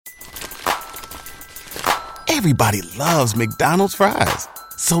Everybody loves McDonald's fries.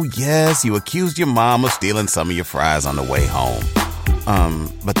 So yes, you accused your mom of stealing some of your fries on the way home.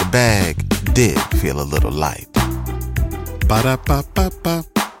 But the bag did feel a little light. Ba-da-ba-ba-ba.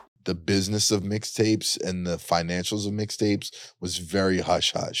 The business of mixtapes and the financials of mixtapes was very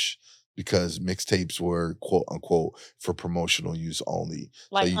hush-hush because mixtapes were quote unquote for promotional use only.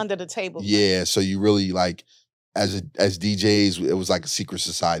 Like under the table. Yeah, so you really like as DJs, it was like a secret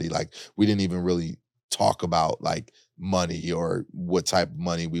society. Like we didn't even really talk about like money or what type of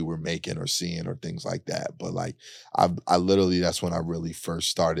money we were making or seeing or things like that. But like I literally, that's when I really first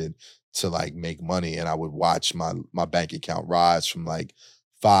started to like make money, and I would watch my bank account rise from like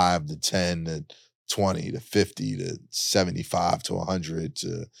 5 to 10 to 20 to 50 to 75 to 100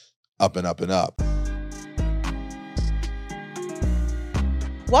 to up and up and up.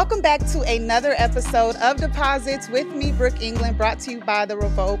 Welcome back to another episode of Deposits with me, Brooke England, brought to you by the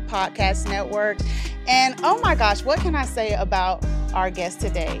Revolt Podcast Network. And oh my gosh, what can I say about our guest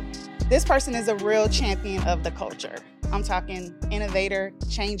today? This person is a real champion of the culture. I'm talking innovator,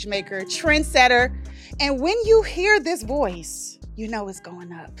 change maker, trendsetter. And when you hear this voice, you know it's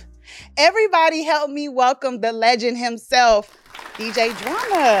going up. Everybody help me welcome the legend himself, DJ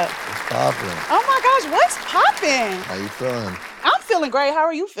Drama. What's poppin'? Oh my gosh, what's poppin'? How you feeling? I'm feeling great. How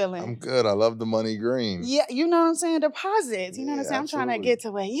are you feeling? I'm good. I love the money green. Yeah, you know what I'm saying? Deposits. You know what I'm saying? absolutely. I'm trying to get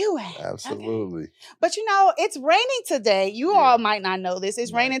to where you at. Absolutely. Okay. But you know, it's raining today. You all might not know this.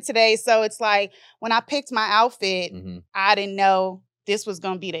 It's raining today. So it's like when I picked my outfit, I didn't know this was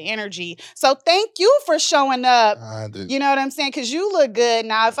going to be the energy. So thank you for showing up. You know what I'm saying? Because you look good.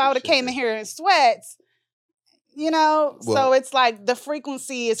 Now, if I would have came in here in sweats, you know, so it's like the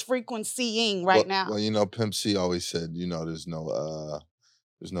frequency is frequencying right now. Well, you know, Pimp C always said, you know, there's no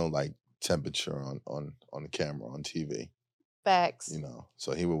like temperature on the camera on TV. Facts. You know,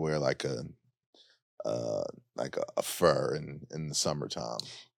 so he would wear like a fur in the summertime.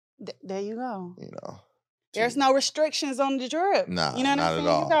 There you go. You know. There's no restrictions on the drip. Nah, you know what not I'm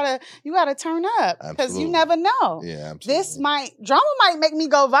saying? at all. You gotta turn up because you never know. Yeah, absolutely. Drama might make me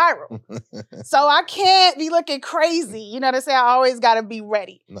go viral. So I can't be looking crazy. You know what I'm saying? I always gotta be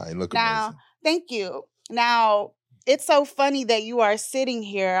ready. Nah, you look now, amazing. Thank you. Now, it's so funny that you are sitting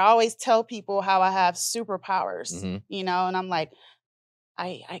here. I always tell people how I have superpowers, you know, and I'm like,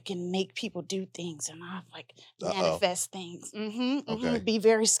 I can make people do things and I like manifest things. Okay. Be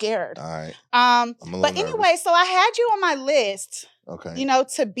very scared. All right. But anyway, so I had you on my list, you know,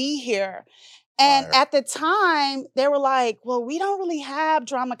 to be here. And at the time, they were like, well, we don't really have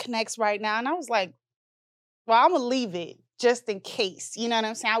Drama Connects right now. And I was like, well, I'm going to leave it just in case. You know what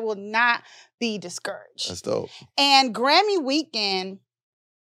I'm saying? I will not be discouraged. That's dope. And Grammy weekend,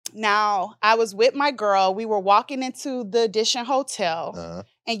 now, I was with my girl. We were walking into the Edition Hotel,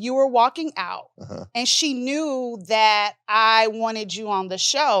 and you were walking out. And she knew that I wanted you on the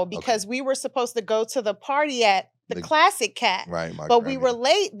show because we were supposed to go to the party at the Classic Cat. Right. But we were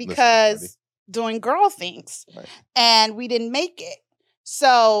late because doing girl things. Right. And we didn't make it.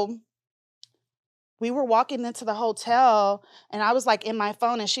 So we were walking into the hotel, and I was like in my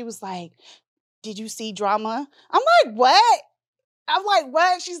phone, and she was like, did you see Drama? I'm like, what? I'm like,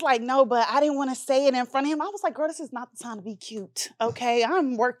 what? She's like, no, but I didn't want to say it in front of him. I was like, girl, this is not the time to be cute, okay?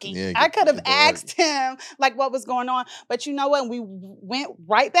 I'm working. Yeah, I could have asked him, like, what was going on. But you know what? We went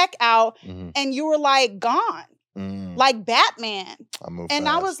right back out, and you were, like, gone. Like Batman.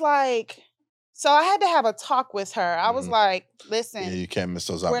 I was like, so I had to have a talk with her. I was like, listen. Yeah, you can't miss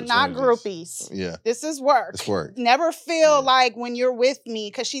those we're opportunities. not groupies. Yeah. This is work. It's work. Never feel like when you're with me,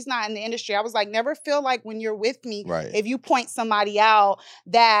 because she's not in the industry, I was like, never feel like when you're with me, if you point somebody out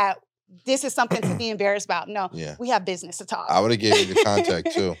that this is something to be embarrassed about. No, we have business to talk. I would have gave you the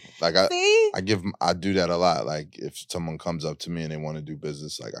contact too. Like See? I do that a lot. Like if someone comes up to me and they want to do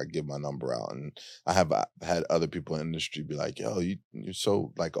business, like I give my number out, and I have had other people in the industry be like, "Yo, you're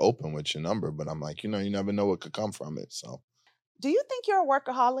so like open with your number," but I'm like, you know, you never know what could come from it. So, do you think you're a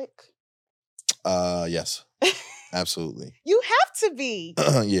workaholic? Yes, absolutely. You have to be.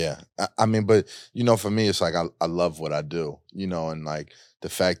 Yeah, I mean, but you know, for me, it's like I love what I do. You know, and like the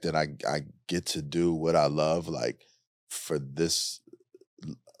fact that I get to do what I love, like for this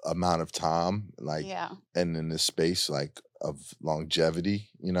amount of time, like, and in this space, like of longevity,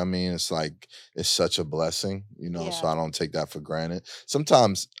 you know what I mean? It's like, it's such a blessing, you know, so I don't take that for granted.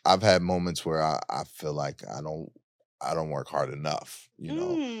 Sometimes I've had moments where I feel like I don't work hard enough, you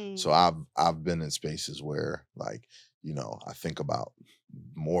know? So I've been in spaces where like, you know, I think about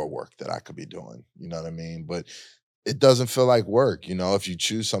more work that I could be doing, you know what I mean? But it doesn't feel like work, you know? If you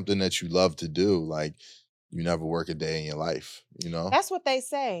choose something that you love to do, like you never work a day in your life, you know? That's what they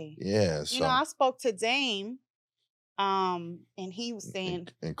say. Yeah. You know, I spoke to Dame, and he was saying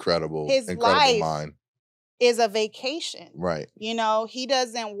incredible his life mind. is a vacation. Right. You know, he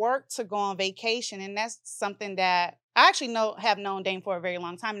doesn't work to go on vacation. And that's something that I actually have known Dame for a very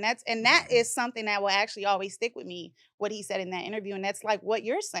long time. And that is something that will actually always stick with me, what he said in that interview. And that's like what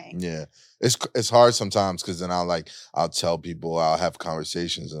you're saying. Yeah. It's hard sometimes because then I'll tell people, I'll have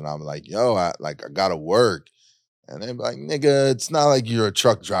conversations and I'm like, yo, I gotta work. And they're like, nigga, it's not like you're a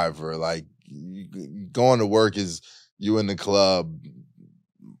truck driver. Like going to work is you in the club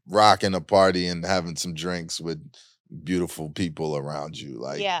rocking a party and having some drinks with beautiful people around you,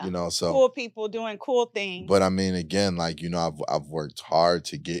 like, yeah, you know, so cool people doing cool things. But I mean, again, like, you know, I've worked hard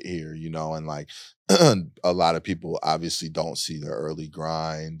to get here, you know, and like a lot of people obviously don't see the early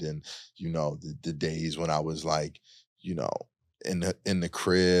grind and, you know, the days when I was like, you know, in the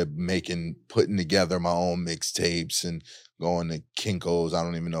crib putting together my own mixtapes and going to Kinko's. I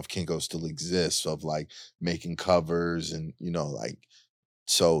don't even know if Kinko still exists, of like making covers and, you know, like,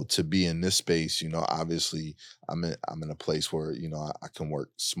 so to be in this space, you know, obviously I'm in a place where, you know, I can work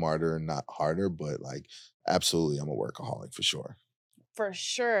smarter and not harder, but like absolutely I'm a workaholic for sure. For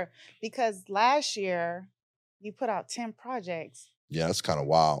sure. Because last year you put out 10 projects. Yeah, that's kind of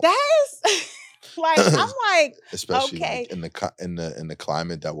wild. That's like, I'm like, especially okay. like in the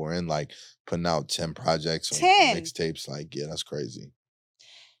climate that we're in, like putting out 10 projects on mixtapes, like, yeah, that's crazy.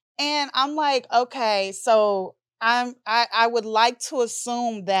 And I'm like, okay, so I would like to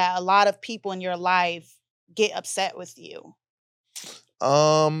assume that a lot of people in your life get upset with you.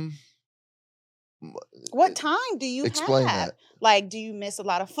 What time do you explain have? That. Like, do you miss a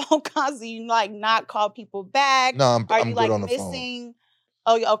lot of phone calls? Do you like not call people back? No, I'm you good like on the missing? Phone.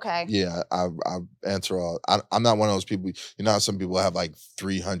 Oh, okay. Yeah, I answer all. I'm not one of those people. You know how some people have like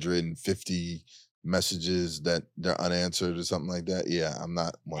 350 messages that they're unanswered or something like that. Yeah, I'm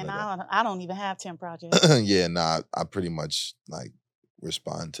not one of them. I don't even have 10 projects. Yeah, nah, I pretty much like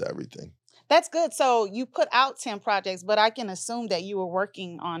respond to everything. That's good. So you put out 10 projects, but I can assume that you were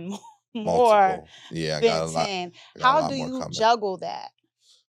working on more. Multiple. Yeah, I got a lot. 10. How do you juggle that?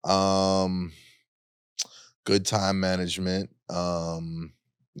 Good time management.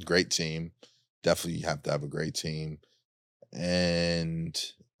 Great team. Definitely have to have a great team. And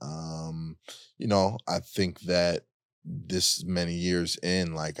you know, I think that this many years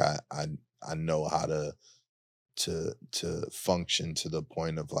in, like I know how to function to the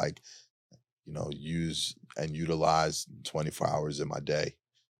point of like, you know, use and utilize 24 hours in my day,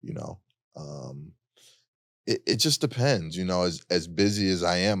 you know. It just depends, you know, as busy as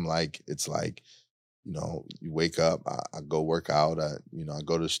I am, like it's like, you know, you wake up, I go work out, I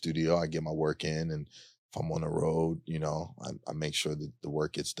go to the studio, I get my work in, and if I'm on the road, you know, I make sure that the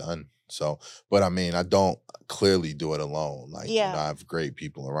work gets done. So, but I mean, I don't clearly do it alone. Like, you know, I have great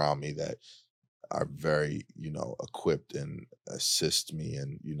people around me that are very, you know, equipped and assist me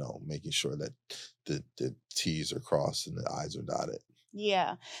in, you know, making sure that the T's are crossed and the I's are dotted.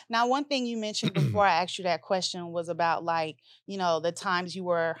 Yeah. Now, one thing you mentioned before I asked you that question was about like, you know, the times you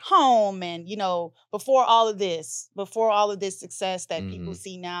were home and, you know, before all of this success that people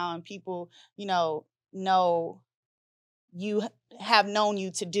see now and people, you know you have known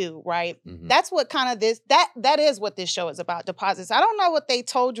you to do, right? That's what kind of that is what this show is about, Deposits. I don't know what they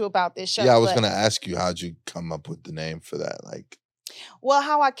told you about this show. Yeah, I was going to ask you, how'd you come up with the name for that? Like, well,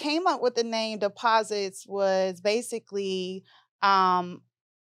 how I came up with the name Deposits was basically,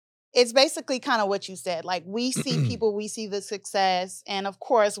 it's basically kind of what you said. Like, we see people, we see the success, and of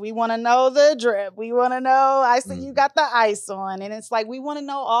course, we want to know the drip. We want to know, I see you got the ice on, and it's like, we want to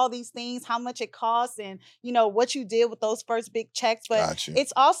know all these things, how much it costs, and, you know, what you did with those first big checks. But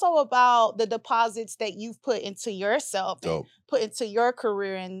it's also about the deposits that you've put into yourself, and put into your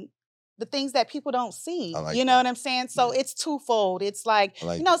career, and the things that people don't see. You know what I'm saying? So it's twofold. It's like,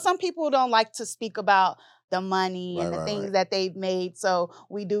 you know, some people don't like to speak about the money and the things that they've made. So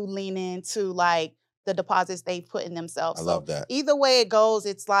we do lean into like the deposits they've put in themselves. I love that. Either way it goes,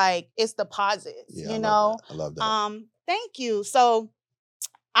 it's like, it's deposits, you know? I love that. Thank you. So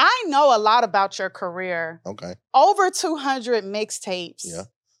I know a lot about your career. Okay. Over 200 mixtapes. Yeah.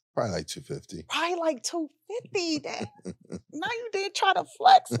 Probably like 250. Probably like 250. Now you did try to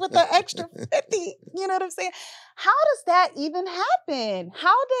flex with the extra 50. You know what I'm saying? How does that even happen?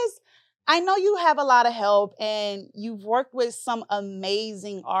 I know you have a lot of help and you've worked with some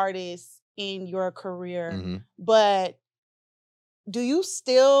amazing artists in your career, but do you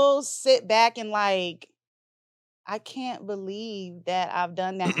still sit back and like, I can't believe that I've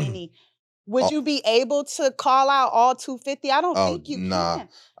done that many Would you be able to call out all 250? I don't think you can.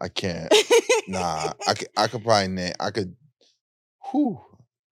 I can't. Nah, I could probably name. I could. Whew.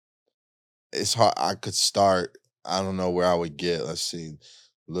 It's hard. I could start. I don't know where I would get. Let's see.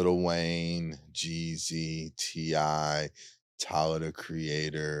 Lil Wayne, Jeezy, T.I., Tyler the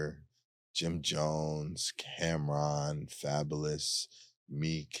Creator, Jim Jones, Cameron, Fabulous,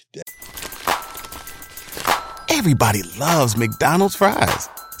 Meek. Everybody loves McDonald's fries.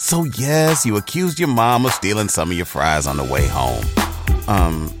 So yes, you accused your mom of stealing some of your fries on the way home.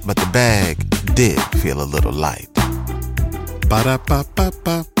 But the bag did feel a little light.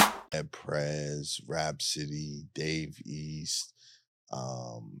 Ba-da-ba-ba-ba. Prez, Rhapsody, Dave East,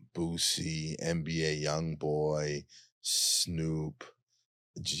 Boosie, NBA Youngboy, Snoop,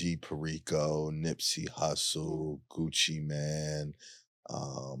 G Perico, Nipsey Hussle, Gucci Mane,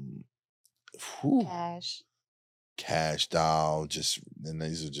 Cash Doll, and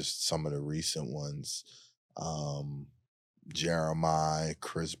these are just some of the recent ones. Jeremiah,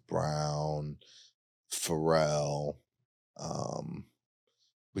 Chris Brown, Pharrell.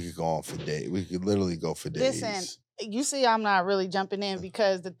 We could go on for days. We could literally go for days. Listen, you see, I'm not really jumping in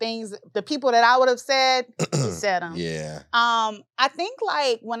because the people that I would have said, you said them. Yeah. I think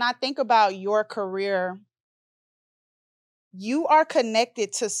like when I think about your career, you are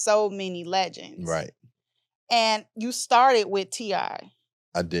connected to so many legends. Right. And you started with T.I.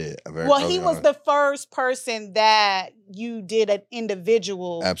 I did. Well, he was the first person that you did an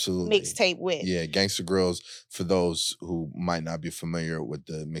individual mixtape with. Yeah, Gangsta Grills, for those who might not be familiar with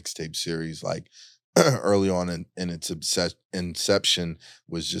the mixtape series, like early on in its inception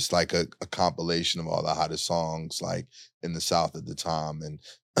was just like a compilation of all the hottest songs like in the South at the time. And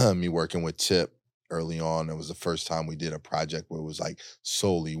me working with Tip early on, it was the first time we did a project where it was like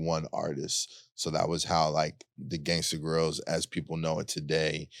solely one artist. So that was how like the Gangsta Grills, as people know it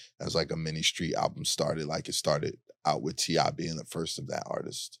today, as like a mini street album started. Like it started out with T.I. being the first of that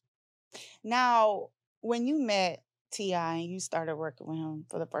artist. Now, when you met T.I. and you started working with him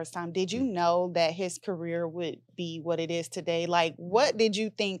for the first time, did you know that his career would be what it is today? Like, what did you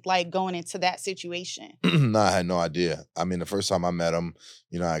think like going into that situation? No, I had no idea. I mean, the first time I met him,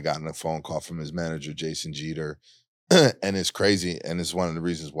 I got a phone call from his manager, Jason Jeter. And it's crazy. And it's one of the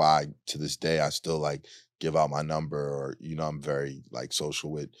reasons why to this day I still like give out my number or, I'm very like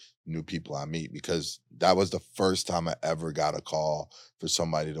social with new people I meet, because that was the first time I ever got a call for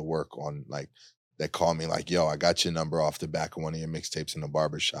somebody to work on, like, that called me like, yo, I got your number off the back of one of your mixtapes in the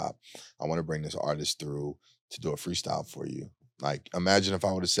barbershop. I want to bring this artist through to do a freestyle for you. Like, imagine if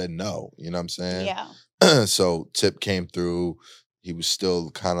I would have said no, you know what I'm saying? Yeah. So Tip came through. He was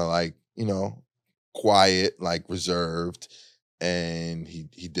still kind of like, quiet, like reserved, and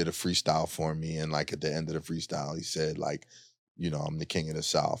he did a freestyle for me. And like at the end of the freestyle, he said like, I'm the king of the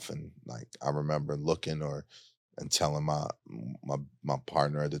South. And like I remember looking and telling my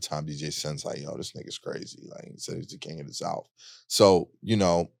partner at the time, DJ Sense, like, yo, this nigga's crazy. Like he said he's the king of the South. So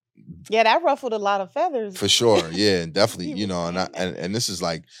yeah, that ruffled a lot of feathers. For sure, yeah, definitely. And this is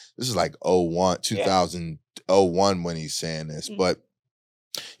like 2001 when he's saying this, but.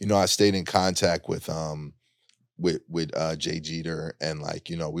 I stayed in contact with Jay Jeter, and like,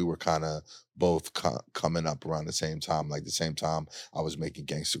 we were kind of both coming up around the same time. Like the same time I was making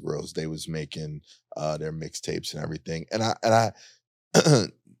Gangsta Grills, they was making their mixtapes and everything. And I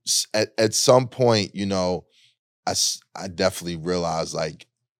at some point, I definitely realized like,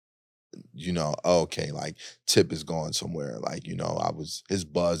 okay, like Tip is going somewhere. Like, his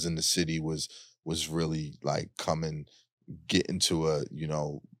buzz in the city was really like getting to a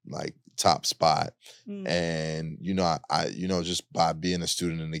like top spot. And I just by being a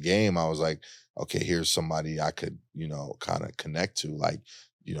student in the game, I was like, okay, here's somebody I could kind of connect to, like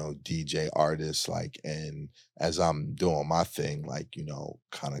DJ artists, like, and as I'm doing my thing, like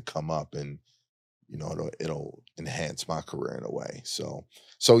kind of come up and it'll enhance my career in a way. So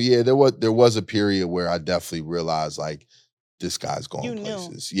yeah, there was a period where I definitely realized like this guy's going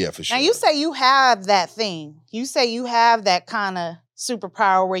places. Yeah, for sure. Now you say you have that thing. You say you have that kind of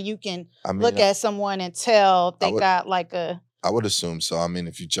superpower where you can look at someone and tell they got like a... I would assume so. I mean,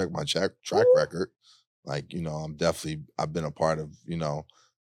 if you check my track record, like, I've been a part of,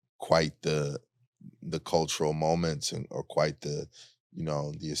 quite the cultural moments or quite the,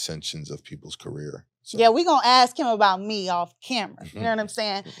 the ascensions of people's career. So. Yeah, we're going to ask him about me off camera. You know what I'm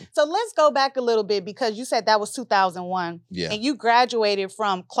saying? So let's go back a little bit, because you said that was 2001. Yeah. And you graduated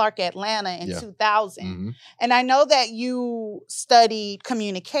from Clark Atlanta in 2000. Mm-hmm. And I know that you studied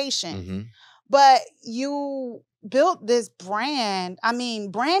communication, but you built this brand. I mean,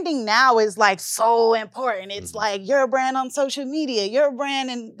 branding now is like so important. It's like your brand on social media, your brand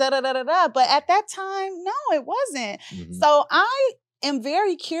and da da da da da. But at that time, no, it wasn't. So I am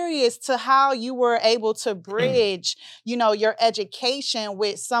very curious to how you were able to bridge, you know, your education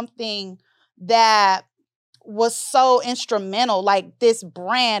with something that was so instrumental, like this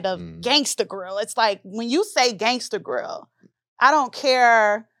brand of Gangsta Grill. It's like when you say Gangsta Grill, I don't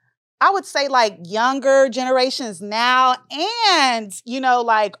care. I would say like younger generations now and, you know,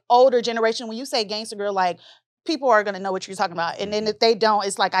 like older generation. When you say Gangsta Grill, like people are going to know what you're talking about. And then if they don't,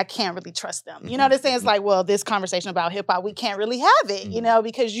 it's like, I can't really trust them. You know what I'm saying? It's like, well, this conversation about hip hop, we can't really have it, you know,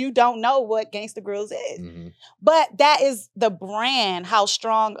 because you don't know what Gangsta Grills is. But that is the brand, how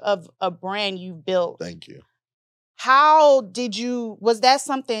strong of a brand you've built. Thank you. How did you, was that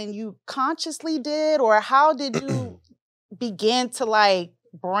something you consciously did, or how did you begin to like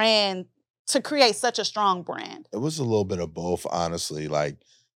brand, to create such a strong brand? It was a little bit of both, honestly. Like,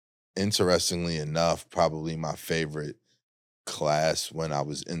 interestingly enough, probably my favorite class when I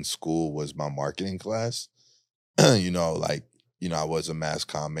was in school was my marketing class. You know, like, you know, I was a mass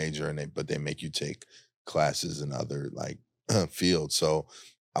comm major, but they make you take classes in other like fields. So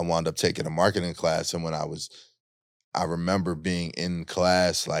I wound up taking a marketing class, and when I remember being in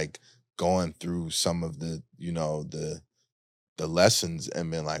class, like going through some of the, you know, the lessons and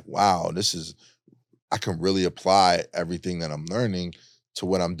being like, wow, I can really apply everything that I'm learning to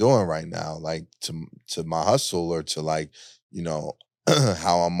what I'm doing right now, like to my hustle, or to like, you know,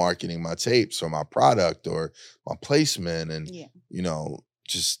 how I'm marketing my tapes or my product or my placement, and, you know,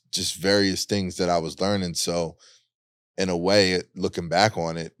 just various things that I was learning. So in a way, looking back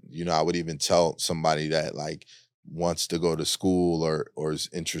on it, you know, I would even tell somebody that like wants to go to school or is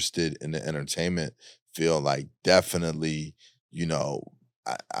interested in the entertainment field, like definitely, you know,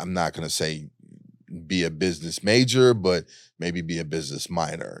 I'm not going to say be a business major, but maybe be a business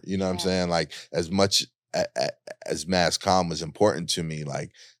minor. You know what I'm saying? Like, as much as mass comm was important to me,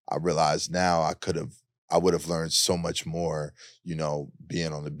 like I realize now I would have learned so much more, you know,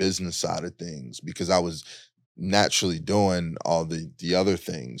 being on the business side of things, because I was naturally doing all the other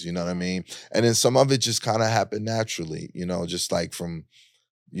things, you know what I mean? And then some of it just kind of happened naturally, you know, just like from,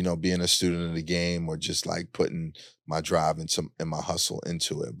 you know, being a student of the game, or just like putting my drive and my hustle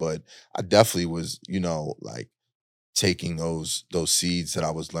into it. But I definitely was, you know, like taking those seeds that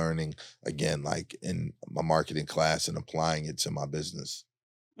I was learning again, like in my marketing class, and applying it to my business.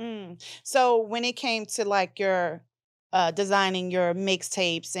 So when it came to like your designing your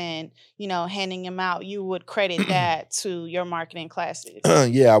mixtapes and, you know, handing them out, you would credit that to your marketing classes.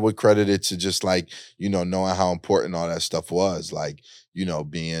 Yeah, I would credit it to just like, you know, knowing how important all that stuff was, like, you know,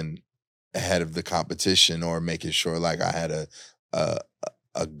 being ahead of the competition, or making sure like I had a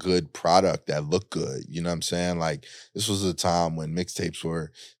a good product that looked good. You know what I'm saying? Like, this was a time when mixtapes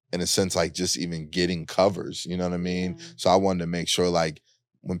were, in a sense, like just even getting covers. You know what I mean? So I wanted to make sure like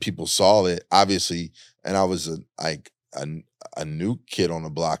when people saw it, obviously, and I was a new kid on the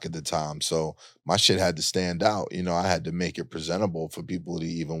block at the time, so my shit had to stand out. You know, I had to make it presentable for people to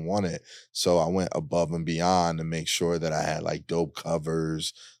even want it. So I went above and beyond to make sure that I had like dope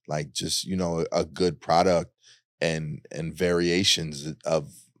covers, like just, you know, a good product, and variations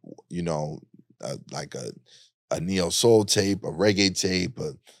of, you know, like a neo soul tape, a reggae tape,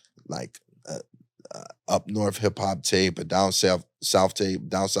 like a, up north hip hop tape, a down south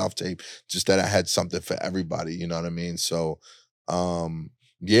tape, just that I had something for everybody, you know what I mean? So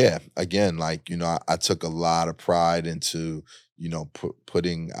yeah, again, like, you know, I took a lot of pride into, you know,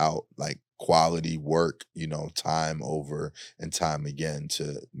 putting out like quality work, you know, time over and time again,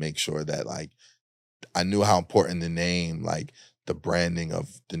 to make sure that like I knew how important the name, like the branding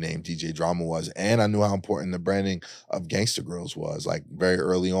of the name DJ Drama was, and I knew how important the branding of Gangsta Grills was. Like, very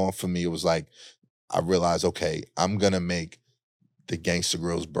early on for me, it was like I realized, okay, I'm gonna make the Gangsta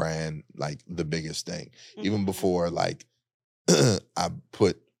Grills brand like the biggest thing. Even before like I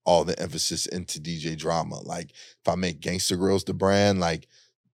put all the emphasis into DJ Drama. Like, if I make Gangsta Grills the brand, like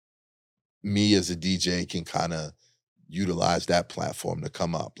me as a DJ can kind of utilize that platform to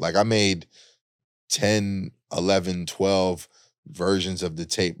come up. Like, I made 10, 11, 12 versions of the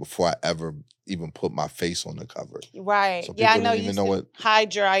tape before I ever even put my face on the cover. Right. So Yeah, I people know didn't you even know what,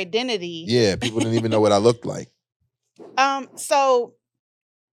 hide your identity. yeah, people didn't even know what I looked like. So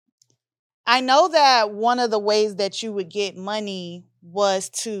I know that one of the ways that you would get money was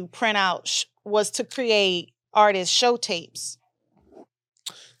to print out, was to create artist show tapes.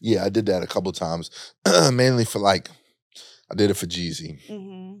 Yeah, I did that a couple times, mainly for like, I did it for Jeezy.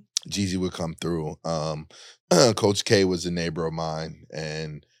 Jeezy would come through. Coach K was a neighbor of mine,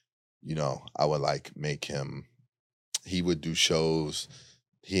 and, you know, I would like make him he would do shows.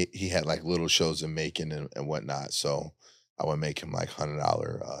 He had like little shows in Macon and whatnot. So I would make him like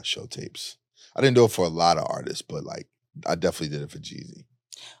 $100 show tapes. I didn't do it for a lot of artists, but like I definitely did it for Jeezy.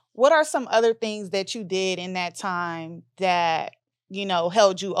 What are some other things that you did in that time that,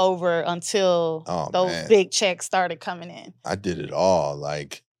 held you over until those big checks started coming in? I did it all.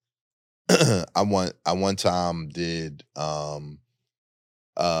 Like I one time did I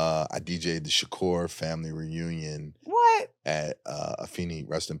DJ'd the Shakur family reunion. What? At Afeni,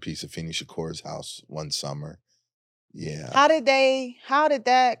 rest in peace, Afeni Shakur's house one summer. Yeah. How did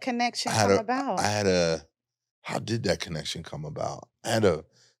that connection come about? How did that connection come about? I had a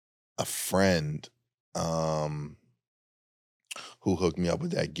friend who hooked me up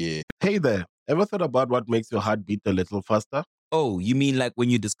with that gig. Hey there, ever thought about what makes your heart beat a little faster? Oh, you mean like when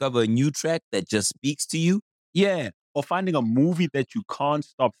you discover a new track that just speaks to you? Yeah, or finding a movie that you can't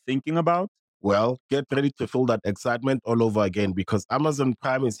stop thinking about? Well, get ready to feel that excitement all over again because Amazon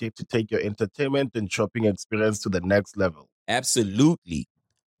Prime is here to take your entertainment and shopping experience to the next level. Absolutely.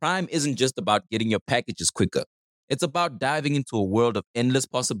 Prime isn't just about getting your packages quicker. It's about diving into a world of endless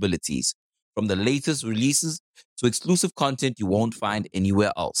possibilities, from the latest releases to exclusive content you won't find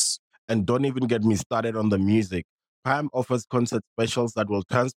anywhere else. And don't even get me started on the music. Prime offers concert specials that will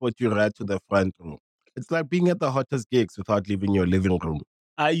transport you right to the front row. It's like being at the hottest gigs without leaving your living room.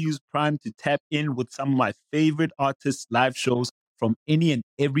 I use Prime to tap in with some of my favorite artists' live shows from any and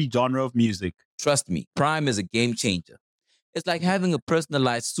every genre of music. Trust me, Prime is a game changer. It's like having a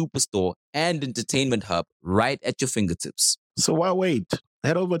personalized superstore and entertainment hub right at your fingertips. So why wait?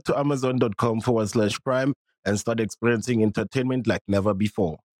 Head over to amazon.com/Prime and start experiencing entertainment like never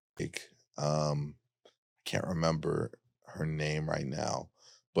before. I can't remember her name right now,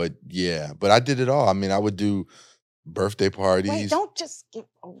 but yeah, but I did it all. I mean, I would do birthday parties. Wait, don't just skip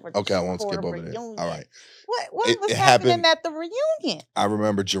over. Okay, I won't skip over there. All right. What was happening at the reunion? I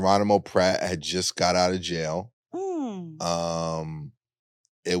remember Geronimo Pratt had just got out of jail.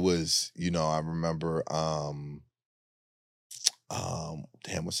 It was, I remember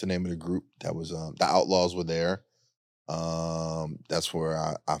damn, what's the name of the group? That was the Outlaws were there. That's where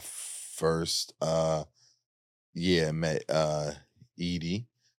I first met Edie.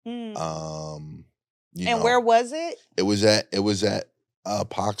 And where was it? It was at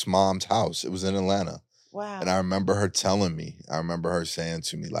Pac's mom's house. It was in Atlanta. Wow. And I remember her telling me, saying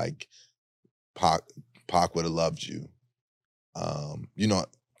to me, like, Pac would have loved you.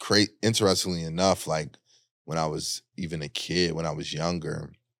 Interestingly enough, like when I was even a kid, when I was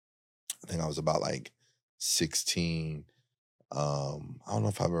younger, I think I was about like 16. I don't know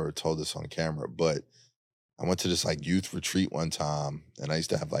if I've ever told this on camera, but I went to this like youth retreat one time, and I used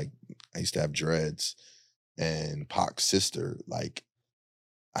to have dreads, and Pac's sister, like,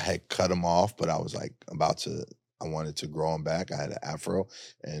 I had cut them off, but I was like I wanted to grow them back. I had an afro,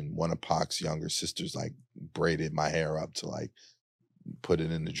 and one of Pac's younger sisters like braided my hair up to like put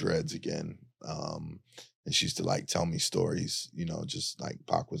it in the dreads again. And she used to like tell me stories, just like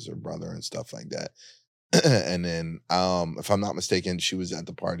Pac was her brother and stuff like that. And then, if I'm not mistaken, she was at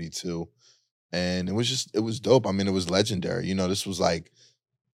the party too. And it was dope. I mean, it was legendary. This was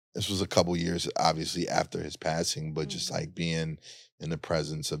a couple years, obviously, after his passing, but just like being in the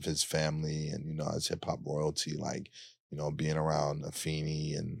presence of his family and, as hip hop royalty, like, being around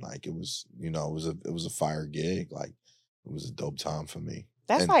Afeni, and like, it was a fire gig. Like, it was a dope time for me.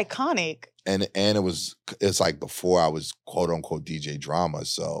 That's iconic. And it's like before I was quote unquote DJ Drama.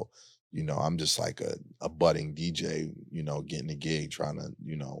 So, I'm just like a budding DJ, getting a gig, trying to,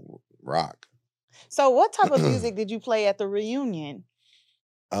 rock. So what type of music did you play at the reunion?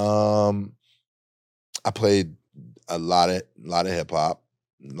 I played a lot of hip hop,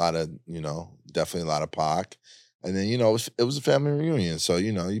 a lot of, definitely a lot of Pac. And then, it was a family reunion. So,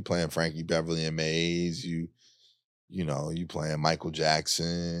 you playing Frankie Beverly and Maze, you playing Michael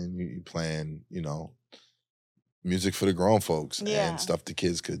Jackson, you playing, music for the grown folks and stuff the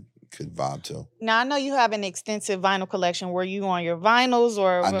kids could vibe to. Now, I know you have an extensive vinyl collection. Were you on your vinyls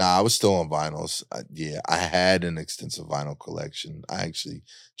or? I was still on vinyls. I had an extensive vinyl collection. I actually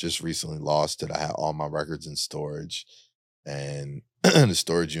just recently lost it. I had all my records in storage, and the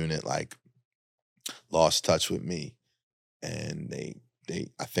storage unit like lost touch with me, and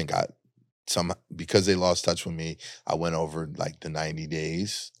because they lost touch with me, I went over like the 90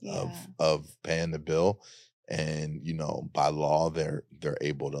 days of paying the bill. And, by law, they're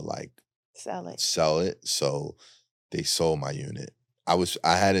able to like sell it. So they sold my unit.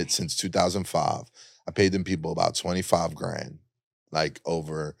 I had it since 2005. I paid them people about $25,000, like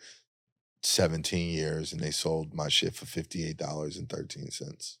over 17 years. And they sold my shit for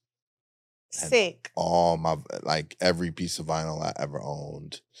 $58.13. Sick. All my, like, every piece of vinyl I ever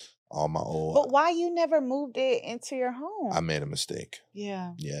owned, all my old. But why you never moved it into your home? I made a mistake.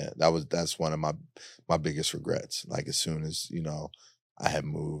 Yeah. Yeah, that's one of my biggest regrets. Like, as soon as, I had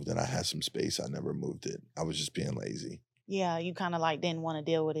moved and I had some space, I never moved it. I was just being lazy. Yeah, you kind of like didn't want to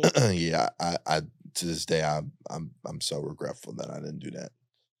deal with it. Yeah, I to this day I'm so regretful that I didn't do that.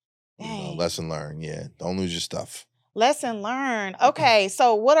 Dang. Lesson learned. Yeah, don't lose your stuff. Lesson learned. Okay,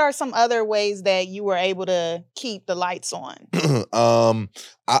 so what are some other ways that you were able to keep the lights on?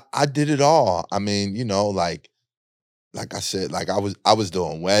 I did it all. I mean, like I said, like I was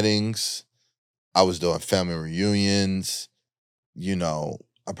doing weddings, I was doing family reunions.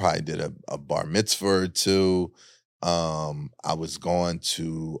 I probably did a bar mitzvah or two. I was going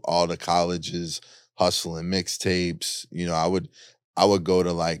to all the colleges, hustling mixtapes. I would go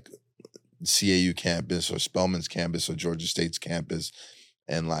to, like, CAU campus or Spelman's campus or Georgia State's campus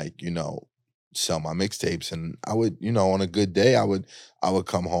and, like, sell my mixtapes. And I would, on a good day, I would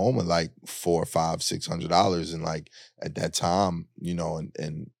come home with like $400, $500, $600. And, like, at that time,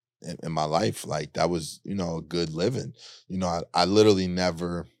 in my life, like, that was, a good living. I literally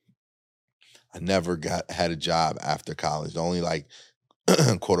never had a job after college. The only, like,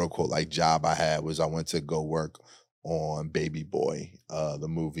 quote unquote, like, job I had was I went to go work on Baby Boy, the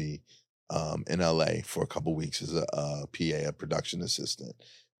movie, in LA for a couple weeks as a PA, a production assistant.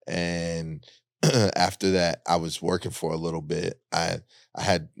 And after that, I was working for a little bit. I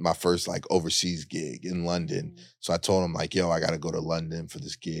had my first, like, overseas gig in London. So I told him, like, yo, I got to go to London for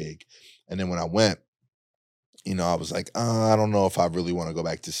this gig. And then when I went, I was like, I don't know if I really want to go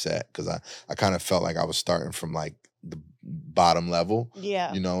back to set, because I kind of felt like I was starting from, like, the bottom level,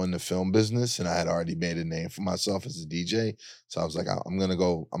 Yeah. in the film business, and I had already made a name for myself as a DJ. So I was like, I'm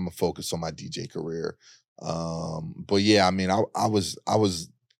gonna focus on my DJ career. But yeah, I mean, I was,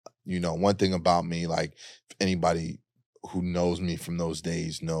 one thing about me, like, if anybody who knows me from those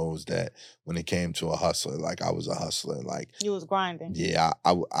days knows that when it came to a hustler, like, I was a hustler. Like, You was grinding. yeah,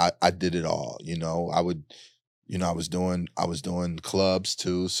 I did it all. I would, I was doing clubs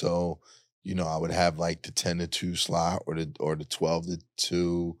too. So, I would have, like, the 10 to 2 slot or the 12 to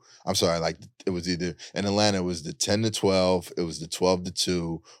 2. I'm sorry, like, it was either in Atlanta, it was the 10 to 12, it was the 12 to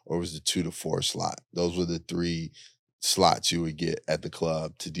 2, or it was the 2 to 4 slot. Those were the 3 slots you would get at the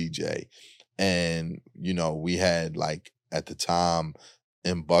club to DJ. And, we had, like, at the time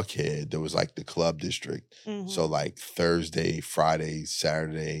in Buckhead, there was, like, the club district. So, like, Thursday, Fridays,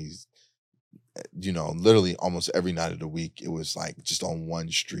 Saturdays, literally almost every night of the week, it was, like, just on one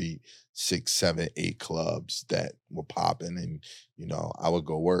street, 6, 7, 8 clubs that were popping. And, I would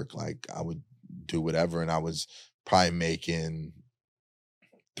go work. Like, I would do whatever. And I was probably making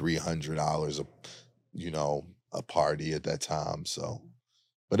 $300 a party at that time. So,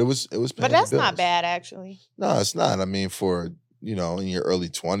 but it was But paying that's the not bills. bad, actually. No, it's not. I mean, for, in your early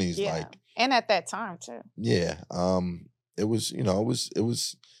 20s, Yeah. like, And at that time, too. yeah, it was, it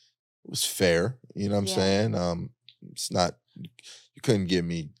was fair. You know what I'm Yeah. saying? It's not, you couldn't get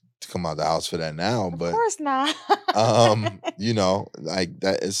me to come out the house for that now, Of but course not. like,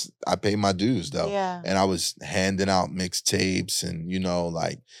 that is, I paid my dues though. Yeah. And I was handing out mixtapes and,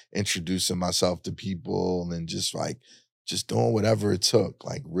 like, introducing myself to people and just doing whatever it took,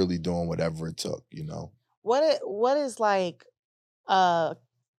 like, really doing whatever it took, What is, like, a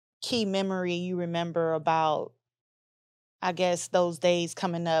key memory you remember about, I guess, those days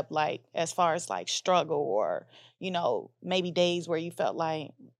coming up, like, as far as, like, struggle or, maybe days where you felt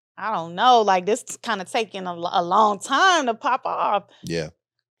like, I don't know, like, this is kind of taking a long time to pop off. Yeah.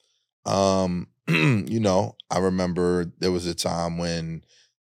 I remember there was a time when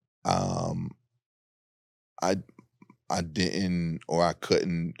I didn't, or I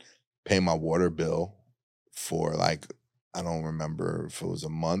couldn't pay my water bill for, like, I don't remember if it was a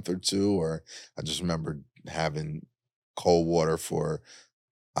month or two, or I just remember having cold water for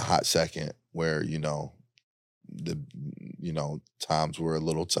a hot second where, the times were a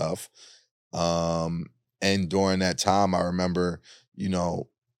little tough. And during that time, I remember,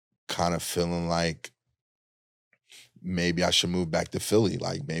 kind of feeling like maybe I should move back to Philly.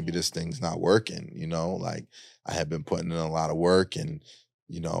 Like, maybe this thing's not working, like, I had been putting in a lot of work and,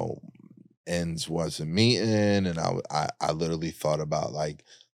 ends wasn't meeting. And I literally thought about, like,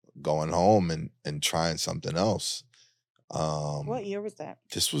 going home and trying something else. What year was that?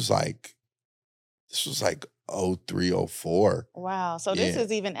 This was like 03, 04. Wow. So this Yeah.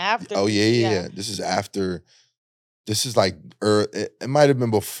 is even after. Oh yeah. This is after. This is like, it might have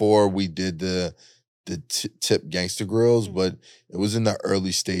been before we did the Tip Gangsta Grills, but it was in the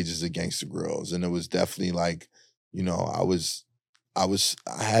early stages of Gangsta Grills, and it was definitely like, I was I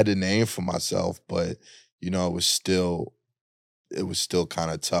had a name for myself, but you know, it was still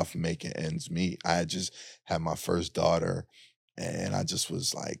kind of tough making ends meet. I had just had my first daughter, and I just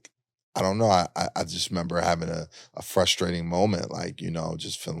was like, I don't know. I just remember having a frustrating moment, like, you know,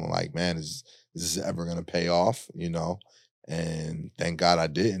 just feeling like, man, is this ever gonna pay off? You know? And thank God I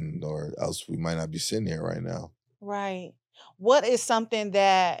didn't, or else we might not be sitting here right now. Right. What is something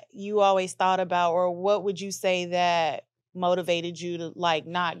that you always thought about, or what would you say that motivated you to like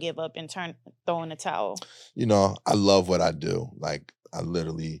not give up and throw in the towel? You know, I love what I do. Like, I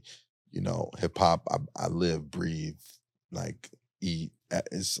literally, you know, hip hop, I live, breathe, like, eat.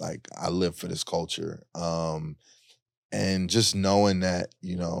 It's like I live for this culture. And just knowing that,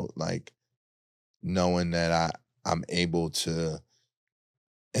 you know, like, knowing that I'm able to,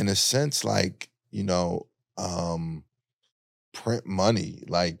 in a sense, like, you know, print money.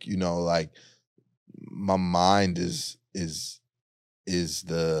 Like, you know, like, my mind is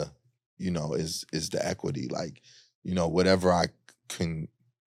the, you know, is the equity. Like, you know, whatever I can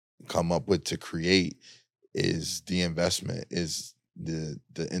come up with to create is the investment, is the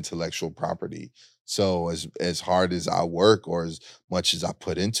intellectual property. So as hard as I work, or as much as I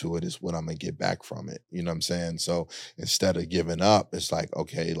put into it, is what I'm gonna get back from it. You know what I'm saying? So instead of giving up, it's like,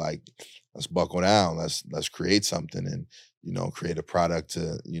 okay, like, let's buckle down, let's create something, and, you know, create a product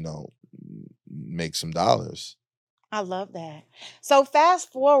to, you know, make some dollars. I love that. So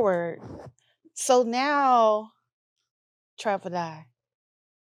fast forward. So now Trap or Die.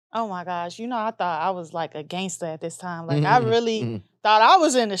 Oh my gosh. You know, I thought I was like a gangster at this time. Like I really thought I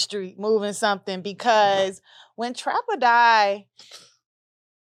was in the street moving something, because when Trap or Die,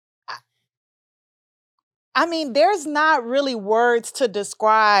 I mean, there's not really words to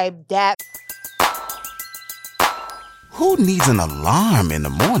describe that. Who needs an alarm in the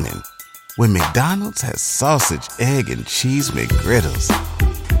morning when McDonald's has sausage, egg, and cheese McGriddles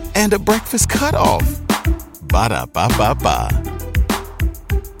and a breakfast cutoff? Ba-da-ba-ba-ba.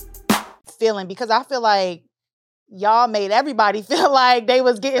 Feeling, because I feel like y'all made everybody feel like they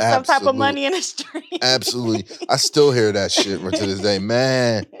was getting some type of money in the street. Absolutely. I still hear that shit to this day.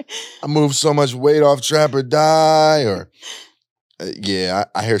 Man, I moved so much weight off Trap or Die, or yeah,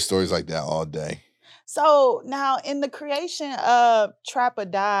 I hear stories like that all day. So now in the creation of Trap or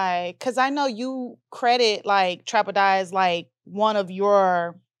Die, because I know you credit like Trap or Die as like one of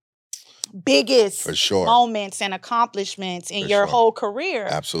your biggest For sure. moments and accomplishments in For your sure. whole career.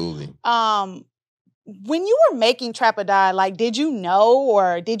 Absolutely. When you were making Trap or Die, like, did you know,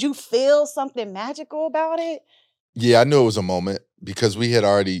 or did you feel something magical about it? Yeah, I knew it was a moment, because we had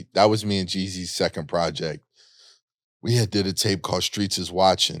already, that was me and Jeezy's second project. We had did a tape called Streets is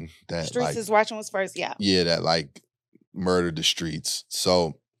Watching. That Streets like, is Watching was first, yeah. Yeah, that like murdered the streets.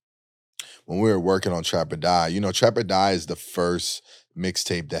 So when we were working on Trap or Die, you know, Trap or Die is the first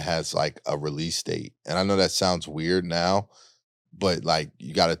mixtape that has like a release date. And I know that sounds weird now, but like,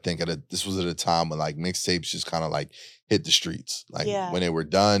 you got to think of it. This was at a time when like mixtapes just kind of like hit the streets. Like when they were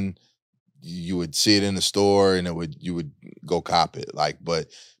done, you would see it in the store, and you would go cop it. Like, but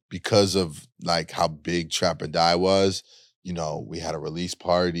because of like how big Trap or Die was, you know, we had a release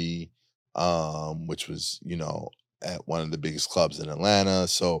party, which was, you know, at one of the biggest clubs in Atlanta.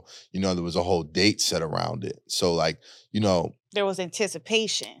 So, you know, there was a whole date set around it. So like, you know, there was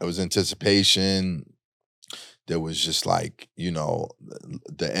anticipation. There was anticipation. There was just like, you know,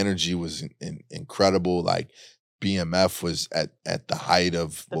 the energy was incredible. Like, BMF was at the height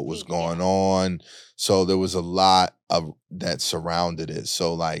of what was going on. So there was a lot of that surrounded it.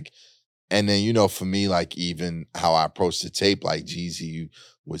 So like, and then, you know, for me, like, even how I approached the tape, like Jeezy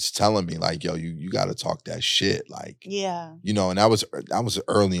was telling me like, yo, you got to talk that shit. Like, yeah, you know, and I was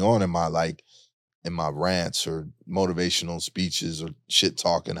early on in my rants or motivational speeches or shit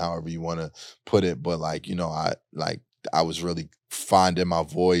talking, however you want to put it. But like, you know, I was really finding my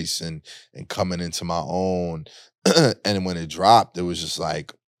voice and coming into my own. And when it dropped, it was just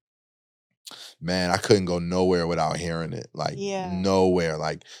like, man, I couldn't go nowhere without hearing it. Like, nowhere.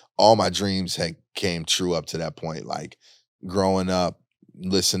 Like, all my dreams had came true up to that point. Like, growing up,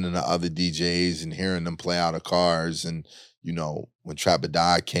 listening to other DJs and hearing them play out of cars. And, you know, when Trap or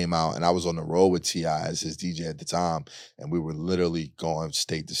Die came out, and I was on the road with T.I. as his DJ at the time, and we were literally going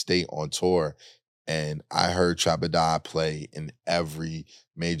state to state on tour. And I heard Trap or Die play in every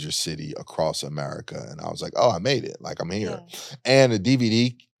major city across America. And I was like, oh, I made it. Like, I'm here. Yeah. And a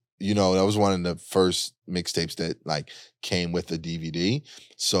DVD, you know, that was one of the first mixtapes that like came with a DVD.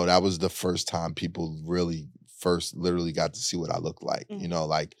 So that was the first time people literally got to see what I looked like. Mm-hmm. You know,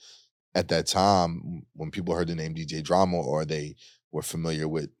 like at that time, when people heard the name DJ Drama, or they were familiar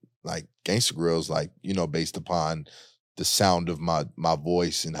with like Gangsta Grillz, like, you know, based upon the sound of my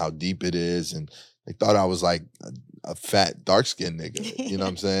voice and how deep it is, and they thought I was like a fat dark skinned nigga. You know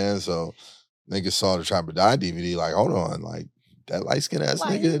what I'm saying? So niggas saw the Trap or Die DVD, like, hold on, like that light skinned ass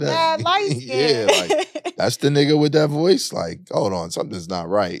Like, nigga, that light yeah, skin. like that's the nigga with that voice. Like, hold on, something's not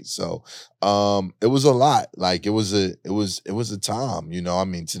right. So it was a lot. Like it was a time, you know. I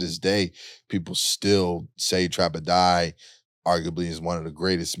mean, to this day, people still say Trap or Die arguably is one of the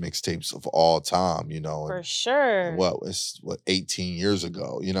greatest mixtapes of all time, you know. For And sure. it's 18 years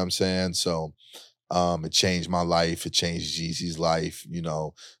ago, you know what I'm saying? So it changed my life, it changed Jeezy's life, you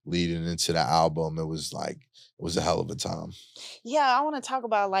know, leading into the album. It was a hell of a time. Yeah, I want to talk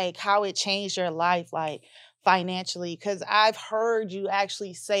about like how it changed your life, like financially, because I've heard you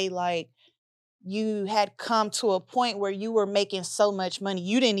actually say like you had come to a point where you were making so much money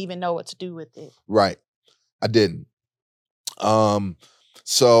you didn't even know what to do with it. Right. I didn't.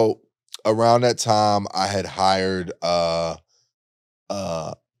 So around that time I had hired a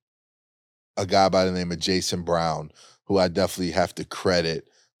guy by the name of Jason Brown, who I definitely have to credit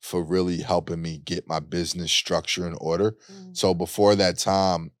for really helping me get my business structure in order. So before that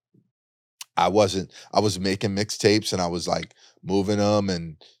time, I was making mixtapes and I was like moving them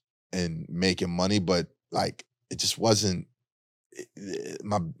and making money, but like it just wasn't it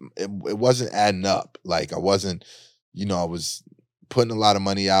wasn't adding up. Like I wasn't, you know, I was putting a lot of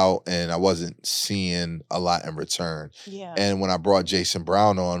money out and I wasn't seeing a lot in return. Yeah. And when I brought Jason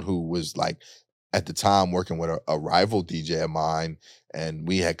Brown on, who was like at the time working with a rival DJ of mine, and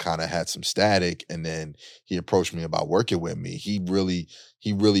we had kind of had some static, and then he approached me about working with me. He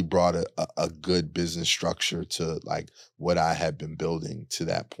really brought a good business structure to like what I had been building to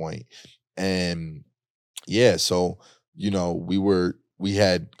that point. And yeah, so you know, we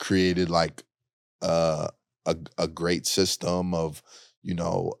had created like a great system of, you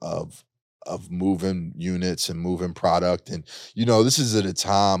know, of moving units and moving product. And you know, this is at a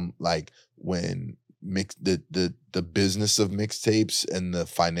time like when the business of mixtapes and the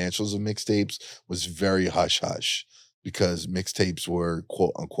financials of mixtapes was very hush hush, because mixtapes were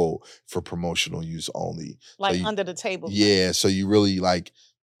quote unquote for promotional use only. Like So you, under the table. yeah, so you really like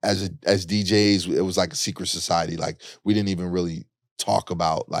as DJs, it was like a secret society. Like we didn't even really talk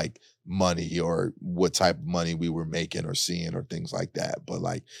about like money or what type of money we were making or seeing or things like that. But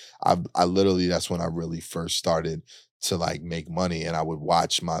like I literally, that's when I really first started to like make money, and I would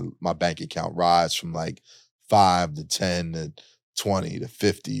watch my bank account rise from like 5 to 10 to 20 to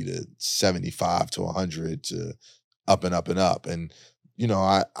 50 to 75 to 100 to up and up and up. And you know,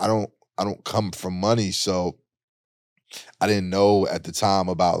 I don't come from money, so I didn't know at the time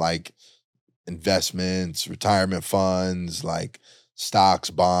about like investments, retirement funds, like stocks,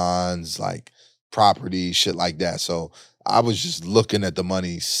 bonds, like property, shit like that. So I was just looking at the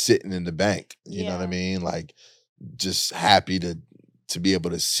money sitting in the bank. You know what I Yeah. mean? Like just happy to be able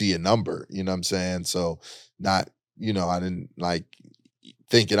to see a number. You know what I'm saying? So not, you know, I didn't like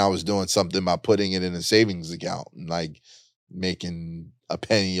thinking I was doing something by putting it in a savings account and like making a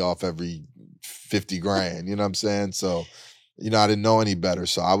penny off every 50 grand. You know what I'm saying? So, you know, I didn't know any better.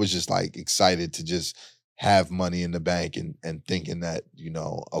 So I was just like excited to just have money in the bank and thinking that, you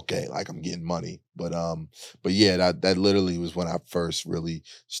know, okay, like I'm getting money. But yeah, that literally was when I first really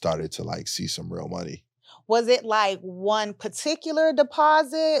started to like see some real money. Was it like one particular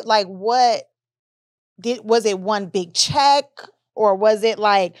deposit? Like was it one big check, or was it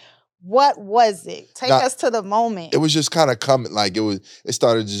like, what was it? Take us to the moment. It was just kind of coming, like it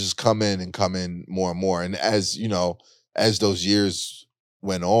started to just come in more and more. And as, you know, as those years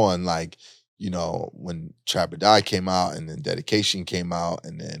went on, like, you know, when Trap or Die came out and then Dedication came out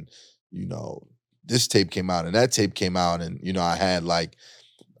and then, you know, this tape came out and that tape came out, and, you know, I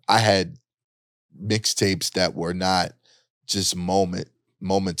had mixtapes that were not just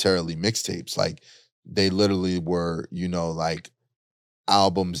momentarily mixtapes. Like they literally were, you know, like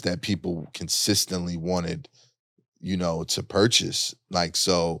albums that people consistently wanted, you know, to purchase. Like,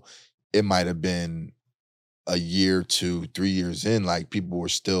 so it might have been a year, 2, 3 years in, like people were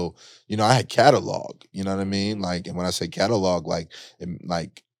still, you know, I had catalog, you know what I mean? Like, and when I say catalog, like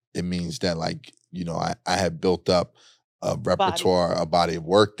it means that like, you know, I had built up a repertoire, a body of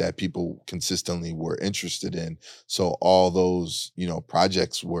work that people consistently were interested in. So all those, you know,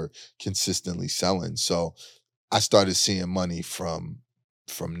 projects were consistently selling. So I started seeing money from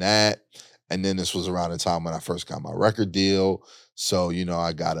that. And then this was around the time when I first got my record deal. So, you know,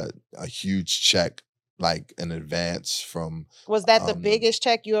 I got a huge check, like an advance from. Was that the biggest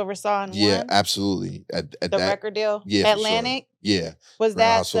check you ever saw in yeah, one? absolutely. At The that record deal? yeah, Atlantic? for sure. Yeah. Was Grand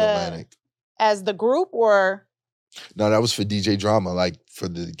that Household Atlantic. as the group or? No, that was for DJ Drama, like for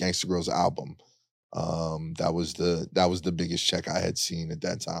the Gangsta Girls album. That was the biggest check I had seen at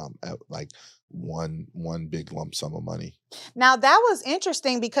that time, at like one big lump sum of money. Now that was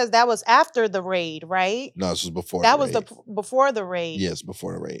interesting because that was after the raid, right? No, this was before That the was raid. before the raid. Yes,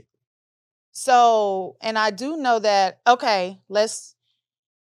 before the raid. So, and I do know that. Okay, let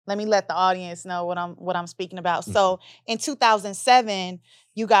me let the audience know what I'm speaking about. So, in 2007,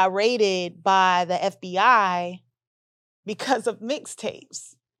 you got raided by the FBI because of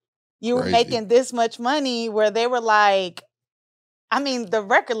mixtapes. You were Crazy. making this much money where they were like, I mean, the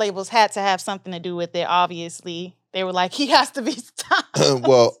record labels had to have something to do with it, obviously. They were like, he has to be stopped.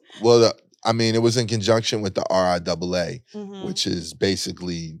 I mean, it was in conjunction with the RIAA, Mhm. which is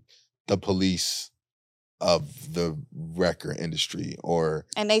basically the police of the record industry.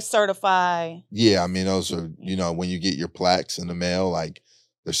 And they certify. Yeah, I mean, those are, when you get your plaques in the mail, like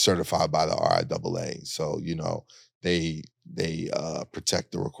they're certified by the RIAA. So, they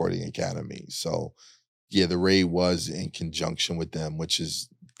protect the Recording Academy. So, yeah, the raid was in conjunction with them, which is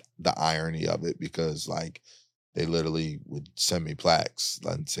the irony of it, because like they literally would send me plaques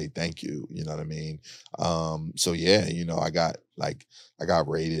and say thank you. You know what I mean? So yeah, I got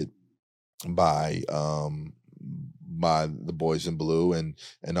raided by the Boys in Blue and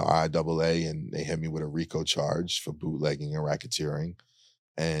the RIAA, and they hit me with a RICO charge for bootlegging and racketeering.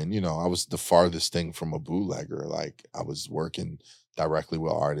 And I was the farthest thing from a bootlegger. Like I was working directly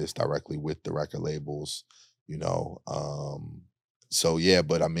with artists, directly with the record labels, so yeah,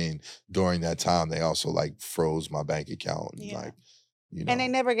 but I mean, during that time they also like froze my bank account and Yeah. like, And they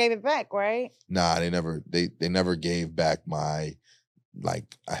never gave it back, right? Nah, they never gave back my,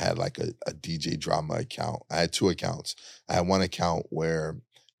 like, I had like a DJ Drama account. I had two accounts. I had one account where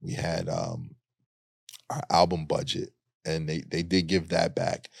we had our album budget, and they did give that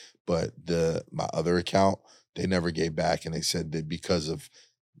back. But my other account, they never gave back, and they said that because of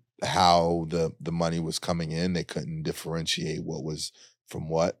how the money was coming in, they couldn't differentiate what was from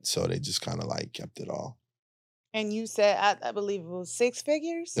what, so they just kind of like kept it all. And you said, I believe it was 6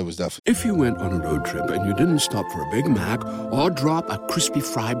 figures? It was definitely. If you went on a road trip and you didn't stop for a Big Mac or drop a crispy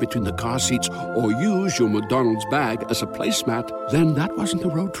fry between the car seats or use your McDonald's bag as a placemat, then that wasn't a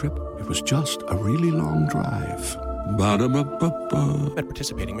road trip. It was just a really long drive. Ba-da-ba-ba-ba. At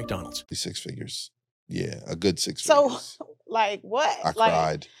participating McDonald's. 6 figures. Yeah, a good 6 So, figures. like, what? I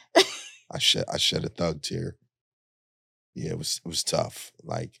cried. I shed a thug tear. Yeah, it was tough.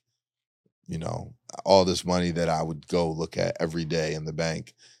 Like, all this money that I would go look at every day in the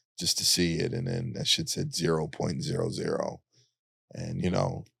bank just to see it, and then that shit said 0.00.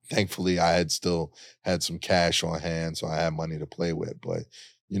 And thankfully I had still had some cash on hand, so I had money to play with. But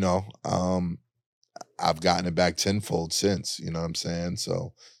I've gotten it back tenfold since. You know what I'm saying?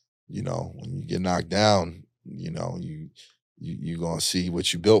 So, when you get knocked down, you gonna see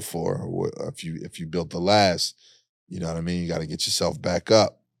what you built for, or if you built to last. You know what I mean? You got to get yourself back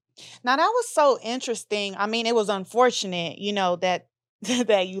up. Now that was so interesting. I mean, it was unfortunate, that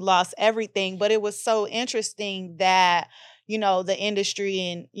that you lost everything, but it was so interesting that, the industry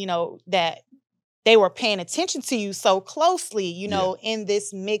and, that they were paying attention to you so closely, in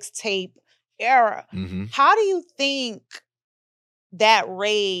this mixtape era. Mm-hmm. How do you think that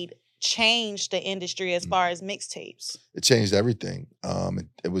raid changed the industry as far as mixtapes? It changed everything.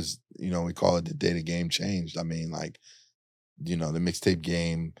 It was, we call it the day the game changed. I mean, like, the mixtape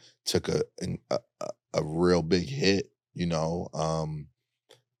game took a real big hit,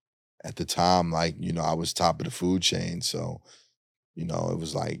 at the time. Like, I was top of the food chain. So, it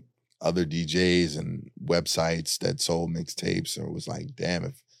was like other DJs and websites that sold mixtapes, and it was like, damn,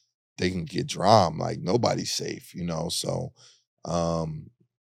 if they can get drum, like nobody's safe, So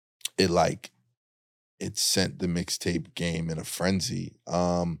it sent the mixtape game in a frenzy.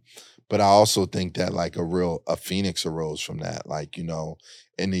 But I also think that like a phoenix arose from that. Like, in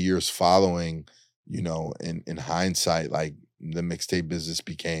the years following, in hindsight, like the mixtape business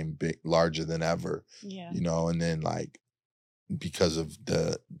became larger than ever. Yeah. And then like because of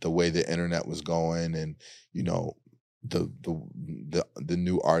the way the internet was going, and the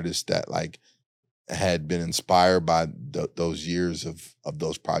new artists that like had been inspired by those years of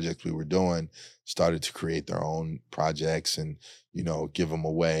those projects we were doing started to create their own projects and give them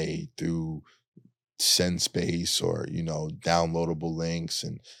away through SendSpace or downloadable links,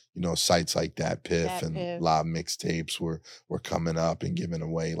 and sites like DatPiff and DatPiff. Live Mixtapes were coming up and giving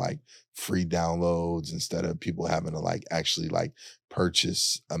away like free downloads instead of people having to like actually like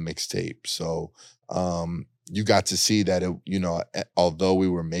purchase a mixtape. So you got to see that although we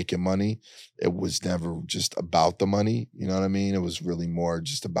were making money, it was never just about the money. You know what I mean? It was really more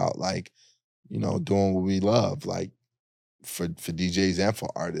just about like, doing what we love, like for DJs and for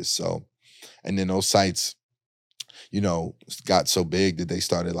artists. So And then those sites, you know, got so big that they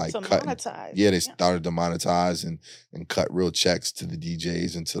started like To cutting. monetize. Yeah, they started to monetize and cut real checks to the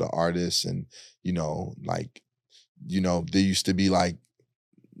DJs and to the artists. And, you know, like, you know, there used to be like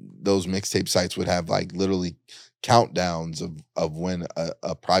those mixtape sites would have like literally countdowns of when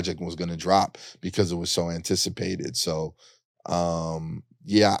a project was going to drop because it was so anticipated. So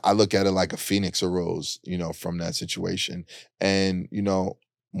yeah, I look at it like a phoenix arose, you know, from that situation. And, you know,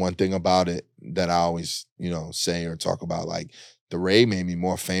 one thing about it that I always, you know, say or talk about, like, the Ray made me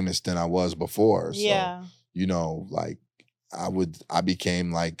more famous than I was before. Yeah. So, you know, like I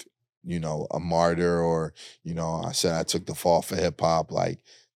became like, you know, a martyr, or, you know, I said I took the fall for hip hop. Like,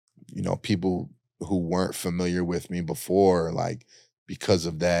 you know, people who weren't familiar with me before, like, because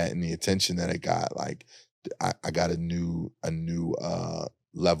of that and the attention that it got, like, I got a new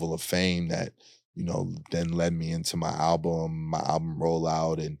level of fame that, you know, then led me into my album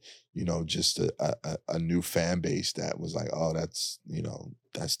rollout, and, you know, just a new fan base that was like, oh, that's, you know,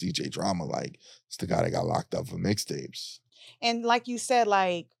 that's DJ Drama. Like, it's the guy that got locked up for mixtapes. And like you said,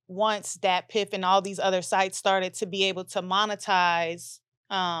 like, once DatPiff and all these other sites started to be able to monetize,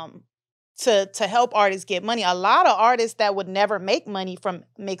 to help artists get money, a lot of artists that would never make money from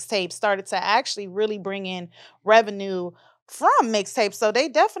mixtapes started to actually really bring in revenue from mixtapes. So they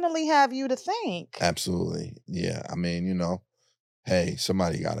definitely have you to thank. Absolutely. Yeah. I mean, you know, hey,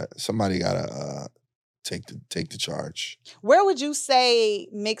 somebody gotta take the charge. Where would you say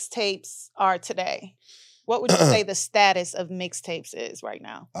mixtapes are today? What would you say the status of mixtapes is right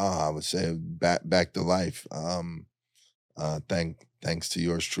now? I would say back to life. Thanks to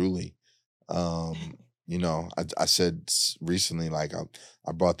yours truly. You know, I said recently, like,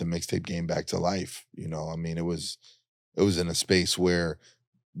 I brought the mixtape game back to life. You know, I mean, it was in a space where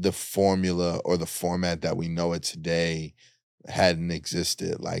the formula or the format that we know it today hadn't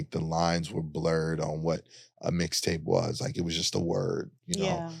existed. Like, the lines were blurred on what a mixtape was. Like, it was just a word, you know,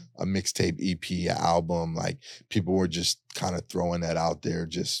 Yeah. a mixtape, EP, album. Like, people were just kind of throwing that out there,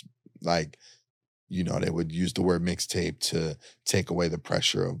 just like, you know, they would use the word mixtape to take away the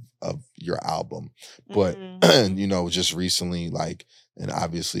pressure of your album. But, you know, just recently, like, and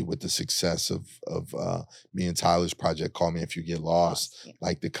obviously with the success of me and Tyler's project, Call Me If You Get Lost, Yeah.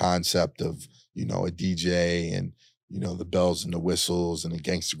 like, the concept of, you know, a DJ and, you know, the bells and the whistles and the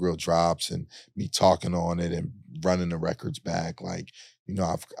Gangsta Grill drops and me talking on it and running the records back. Like, you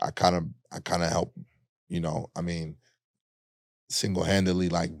know, I kind of help, you know, I mean, single-handedly,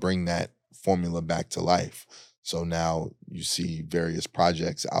 like, bring that formula back to life. So now you see various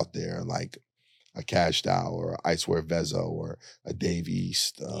projects out there, like a Cash Doll or a Icewear Vezo or a Dave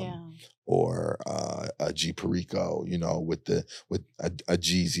East, or a G Perico, you know, with a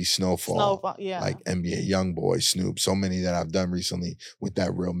Jeezy Snowfall, yeah. like NBA Youngboy, Snoop, so many that I've done recently with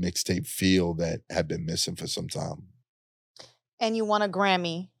that real mixtape feel that had been missing for some time. And you won a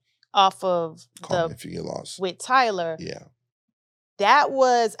Grammy off of Call Me If You Get Lost with Tyler. Yeah. That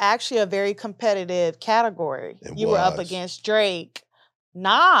was actually a very competitive category. You were up was. against Drake,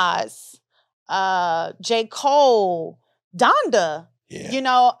 Nas, J. Cole, Donda. Yeah. You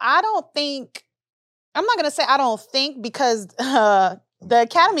know, I'm not going to say I don't think, because the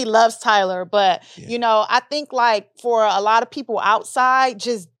Academy loves Tyler, but, you know, I think, like, for a lot of people outside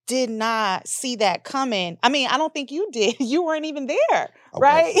just did not see that coming. I mean, I don't think you did. You weren't even there,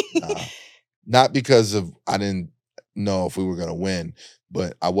 right? Not because of, I didn't know if we were going to win,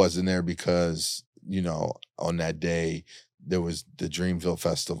 but I wasn't there because, you know, on that day, there was the Dreamville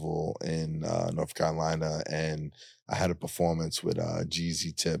Festival in North Carolina, and I had a performance with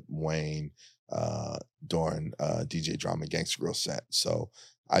Jeezy, Tip, Wayne during DJ Drama Gangsta Grill set. So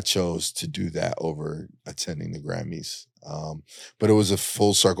I chose to do that over attending the Grammys. But it was a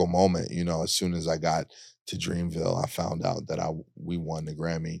full circle moment. You know, as soon as I got to Dreamville, I found out that we won the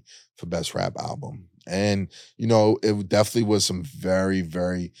Grammy for Best Rap Album. And, you know, it definitely was some very,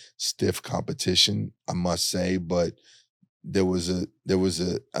 very stiff competition, I must say, but there was a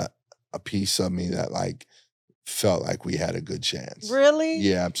piece of me that, like, felt like we had a good chance. Really?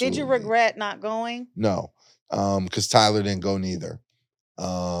 Yeah, absolutely. Did you regret not going? No, because Tyler didn't go neither.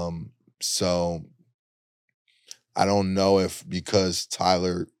 So I don't know if because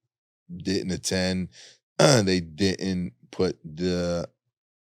Tyler didn't attend, they didn't put the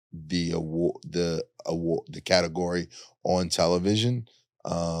category on television.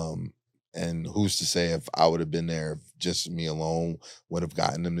 And who's to say if I would have been there, if just me alone would have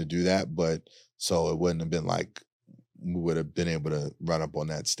gotten them to do that. But so it wouldn't have been like we would have been able to run up on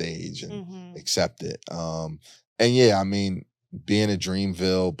that stage and accept it. And yeah, I mean, being at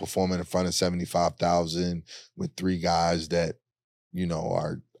Dreamville, performing in front of 75,000 with three guys that, you know,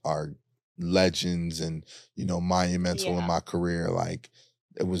 are legends and, monumental in my career. Like,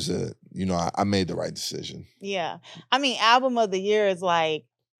 it was I made the right decision. Yeah. I mean, album of the year is like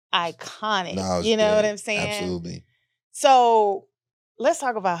iconic. No, you know what I'm saying? Absolutely. So let's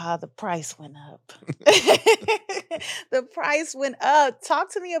talk about how the price went up. The price went up.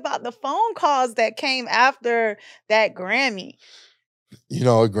 Talk to me about the phone calls that came after that Grammy. A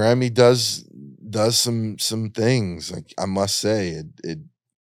Grammy does some things. Like, I must say,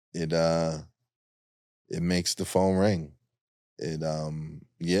 it makes the phone ring. The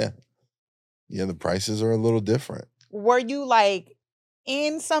prices are a little different. Were you like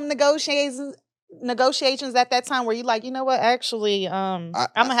in some negotiations at that time? Were you like, you know what, actually, I'm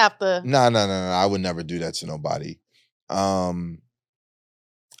gonna have to? No. I would never do that to nobody. I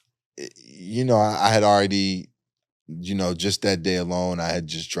had already, just that day alone, I had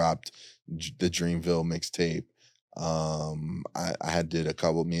just dropped the Dreamville mixtape. I had did a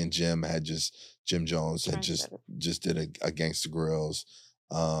couple. Me and Jim had Jim Jones had just did a Gangsta Grills.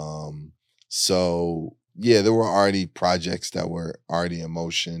 So yeah, there were already projects that were already in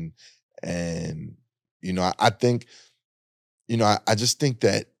motion, and I think, I just think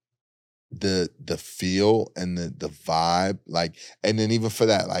that the feel and the vibe, like, and then even for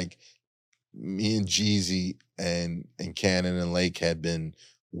that, like, me and Jeezy and Cannon and Lake had been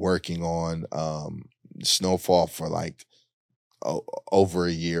working on Snowfall for like over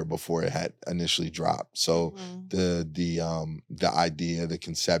a year before it had initially dropped. So the idea, the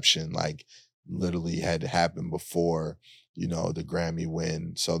conception, like, literally had happened before the Grammy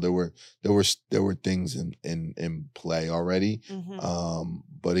win. So there were things in play already.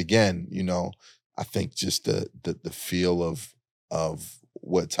 But again, I think just the feel of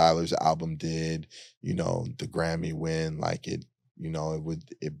what Tyler's album did, the Grammy win, like, it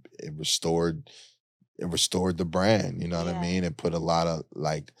restored the brand, you know what I mean? It put a lot of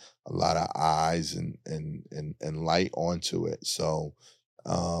eyes and light onto it. So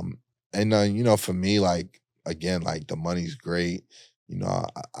for me, like, again, like, the money's great.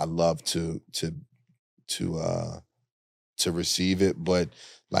 I love to receive it, but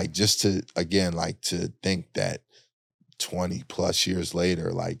like, just to, again, like, to think that 20 plus years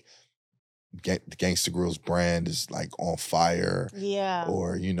later, like, the Gangsta Grills brand is like on fire. Yeah.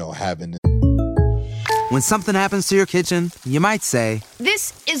 Or, having. When something happens to your kitchen, you might say,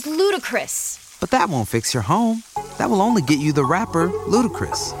 "This is ludicrous." But that won't fix your home. That will only get you the rapper,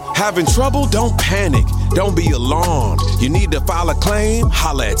 Ludacris. Having trouble? Don't panic. Don't be alarmed. You need to file a claim?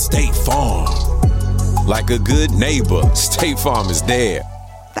 Holla at State Farm. Like a good neighbor, State Farm is there.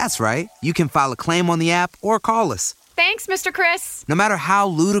 That's right. You can file a claim on the app or call us. Thanks, Mr. Chris. No matter how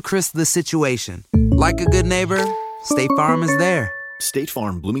ludicrous the situation, like a good neighbor, State Farm is there. State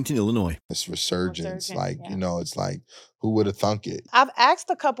Farm, Bloomington, Illinois. This resurgence, like, it's like, who would have thunk it? I've asked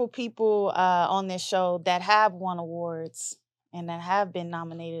a couple people on this show that have won awards and that have been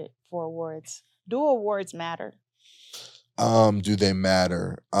nominated for awards. Do awards matter? Do they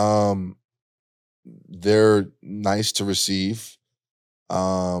matter? They're nice to receive.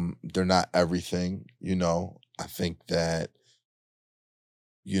 They're not everything, I think that,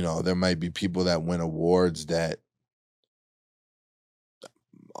 there might be people that win awards that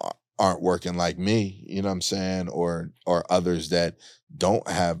aren't working like me, you know what I'm saying? Or others that don't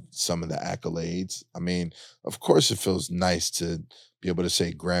have some of the accolades. I mean, of course it feels nice to be able to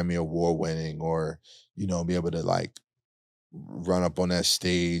say Grammy Award winning, or, be able to, like, run up on that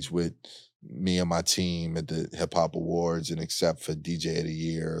stage with me and my team at the Hip Hop Awards and accept for DJ of the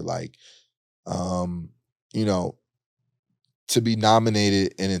Year. Like, to be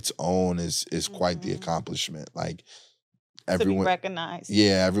nominated in its own is quite the accomplishment. Like, everyone, to be recognized.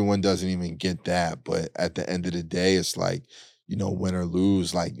 Yeah, everyone doesn't even get that. But at the end of the day, it's like, win or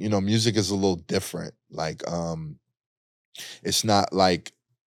lose. Like, music is a little different. Like, it's not like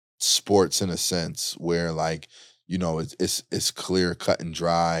sports in a sense where, like, it's clear, cut and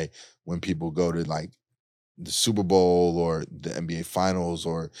dry when people go to, like, the Super Bowl or the NBA Finals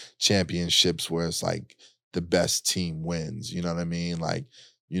or championships, where it's like the best team wins. You know what I mean? Like,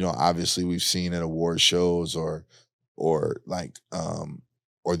 obviously we've seen at award shows or like,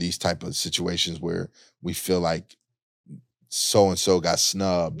 or these type of situations where we feel like so-and-so got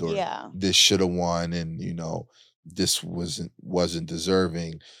snubbed, or this should have won, and, this wasn't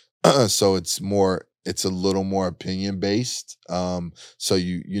deserving. So it's a little more opinion based. So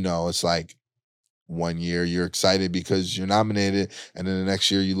it's like, one year you're excited because you're nominated, and then the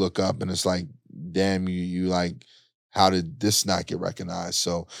next year you look up and it's like, damn, you like, how did this not get recognized?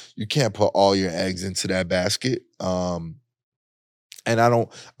 So you can't put all your eggs into that basket. And I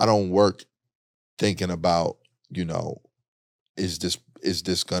don't work thinking about, is is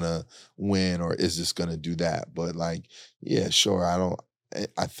this gonna win or is this gonna do that? But like, yeah, sure.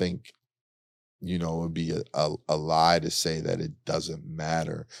 I think, it would be a lie to say that it doesn't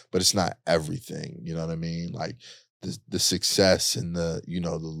matter, but it's not everything. You know what I mean? Like the success and the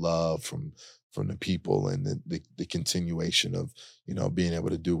love from the people and the continuation of, being able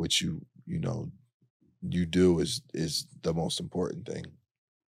to do what you do is the most important thing.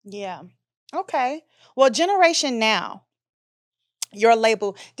 Yeah. Okay. Well, Generation Now, your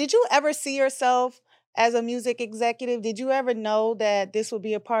label, did you ever see yourself as a music executive? Did you ever know that this would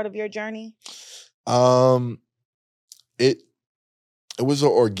be a part of your journey? It was an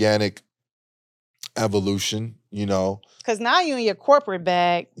organic evolution, Because now you're in your corporate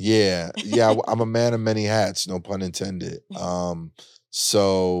bag. Yeah. I'm a man of many hats, no pun intended.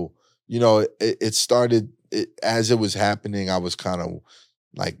 So, it started as it was happening. I was kind of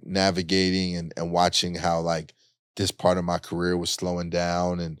like navigating and watching how like this part of my career was slowing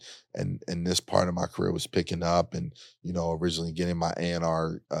down and this part of my career was picking up, and originally getting my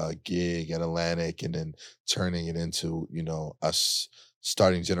A&R gig at Atlantic and then turning it into us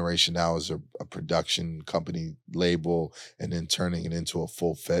starting Generation Now as a production company label, and then turning it into a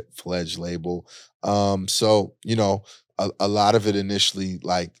full-fledged label. So a lot of it initially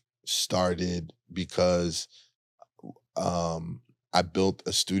like started because I built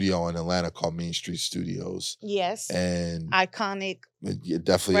a studio in Atlanta called Mean Street Studios. Yes. And iconic. Yeah,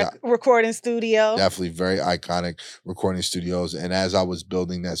 definitely recording studio. Definitely very iconic recording studios. And as I was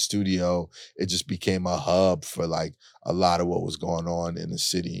building that studio, it just became a hub for like a lot of what was going on in the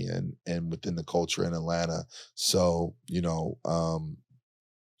city and within the culture in Atlanta. So, when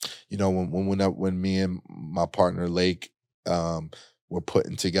me and my partner Lake were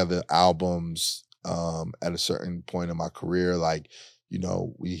putting together albums at a certain point in my career, like,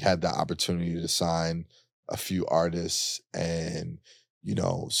 we had the opportunity to sign a few artists, and,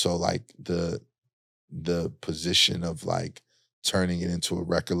 so like the position of like turning it into a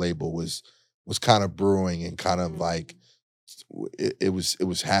record label was kind of brewing and kind of like it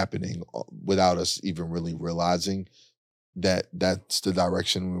was happening without us even really realizing that that's the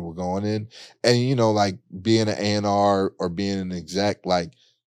direction we were going in. And, like being an A&R or being an exec, like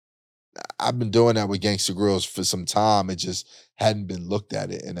I've been doing that with Gangsta Grillz for some time. It just hadn't been looked at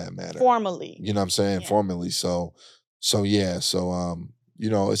it in that manner. Formally. You know what I'm saying? Yeah. Formally. So yeah. So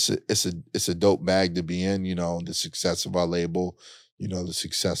it's a dope bag to be in, the success of our label, the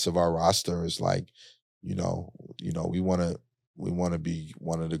success of our roster is like, we want to be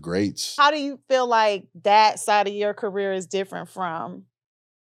one of the greats. How do you feel like that side of your career is different from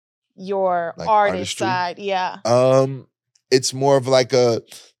your like artist side? Yeah. It's more of like a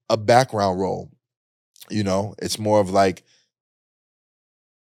background role. It's more of like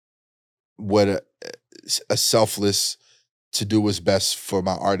what a selfless to do what's best for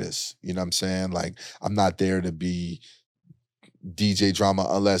my artists. You know what I'm saying? Like, I'm not there to be DJ drama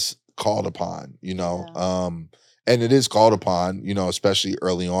unless called upon, Yeah. And it is called upon, especially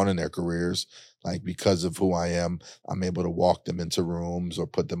early on in their careers. Like, because of who I am, I'm able to walk them into rooms or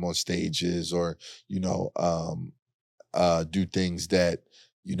put them on stages or, do things that,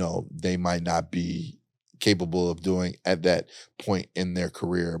 they might not be capable of doing at that point in their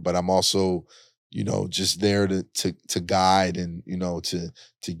career. But I'm also, just there to guide and,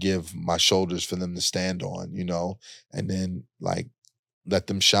 to give my shoulders for them to stand on, and then like let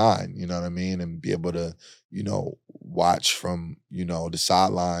them shine, you know what I mean? And be able to, watch from, the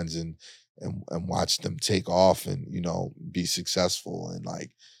sidelines and watch them take off and, be successful. And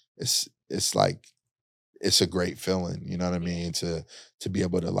like, it's like, it's a great feeling, you know what I mean? To be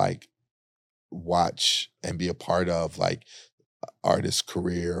able to like watch and be a part of like artist's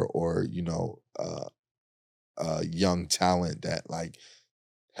career or, young talent that like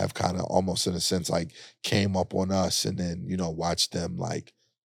have kind of almost in a sense like came up on us and then, watch them like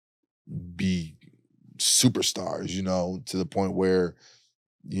be superstars, to the point where,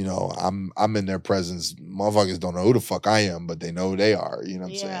 I'm in their presence. Motherfuckers don't know who the fuck I am, but they know who they are. You know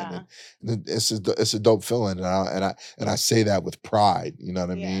what I'm saying? And it's a dope feeling, and I say that with pride. You know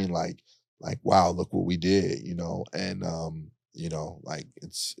what I mean? Like wow, look what we did. And like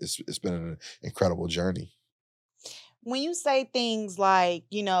it's been an incredible journey. When you say things like,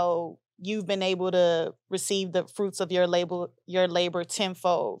 you've been able to receive the fruits of your labor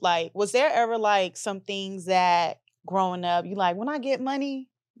tenfold, like, was there ever like some things that growing up you like, when I get money,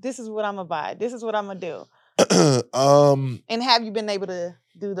 this is what I'm gonna buy, this is what I'm gonna do? And have you been able to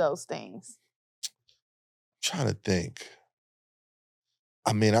do those things? I'm trying to think.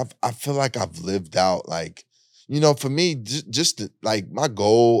 I mean, I feel like I've lived out like, for me, just like my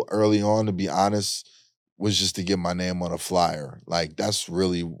goal early on, to be honest, was just to get my name on a flyer. Like, that's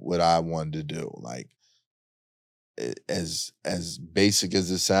really what I wanted to do. Like, as basic as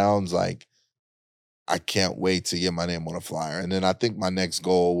it sounds, like, I can't wait to get my name on a flyer. And then I think my next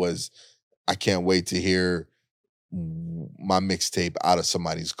goal was, I can't wait to hear my mixtape out of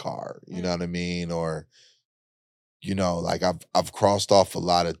somebody's car. You know what I mean? Or, you know, like I've crossed off a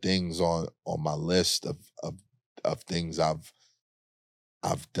lot of things on my list of things I've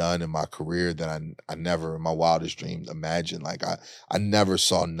done in my career that I never in my wildest dreams imagined. Like I never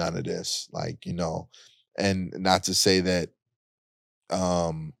saw none of this. Like, you know, and not to say that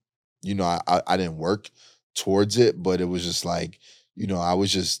you know, I didn't work towards it, but it was just like, you know, I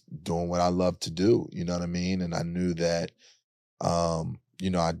was just doing what I love to do, you know what I mean? And I knew that you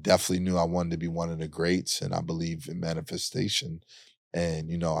know, I definitely knew I wanted to be one of the greats, and I believe in manifestation.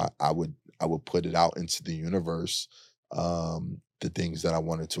 And, you know, I would put it out into the universe, the things that I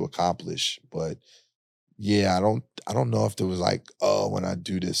wanted to accomplish. But yeah, I don't know if there was like, oh, when I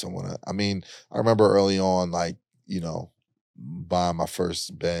do this, I mean, I remember early on, like, you know, buying my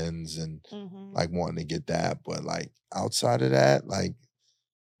first Benz and like wanting to get that. But like outside of that, like,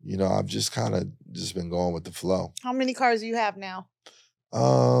 you know, I've just kind of just been going with the flow. How many cars do you have now? I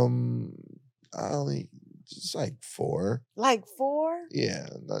only just like 4. Like 4? Yeah,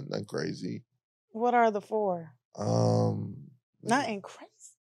 not crazy. What are the 4? Nothing crazy.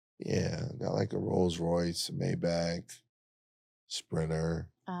 Yeah, got like a Rolls Royce, a Maybach, Sprinter,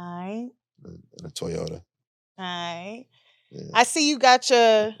 All right. and a Toyota. All right. Yeah. I see you got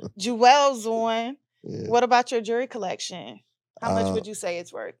your jewels on. Yeah. What about your jewelry collection? How much would you say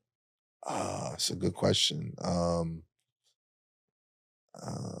it's worth? It's a good question.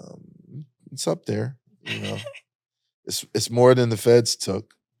 It's up there, you know. It's more than the feds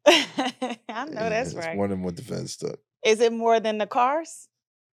took. I know that's right. It's more than what the feds took. Is it more than the cars?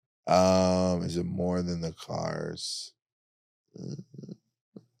 Is it more than the cars?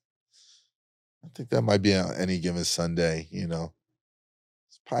 I think that might be on any given Sunday, you know.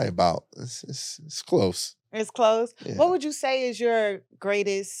 It's probably about it's close. It's close. Yeah. What would you say is your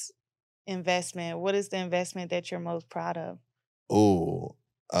greatest investment? What is the investment that you're most proud of? Oh,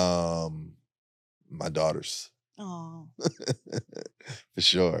 my daughters. Oh. For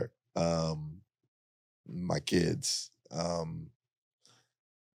sure. My kids.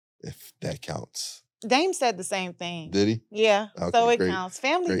 If that counts. Dame said the same thing. Did he? Yeah. Okay, So it great, counts.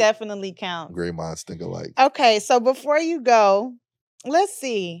 Family great. definitely counts. Great minds think alike. Okay, so before you go, let's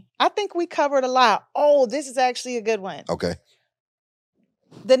see. I think we covered a lot. Oh, this is actually a good one. Okay.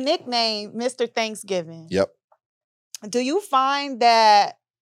 The nickname Mr. Thanksgiving. Yep. Do you find that,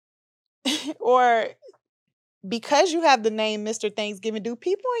 or because you have the name Mr. Thanksgiving, do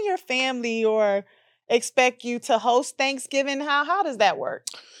people in your family or expect you to host Thanksgiving? How does that work?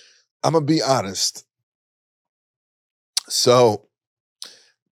 I'm gonna be honest. So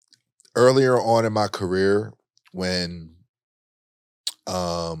earlier on in my career, when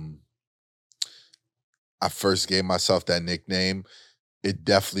I first gave myself that nickname,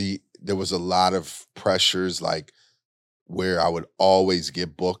 there was a lot of pressures, like where I would always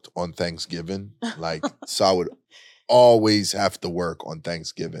get booked on Thanksgiving. Like, so I would always have to work on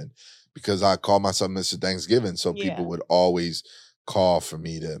Thanksgiving because I call myself Mr. Thanksgiving. So people would always call for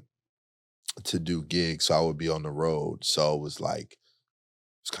me to do gigs. So I would be on the road. So it was like,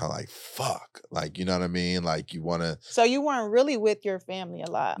 it's kind of like, fuck. Like, you know what I mean? Like, you want to. So you weren't really with your family a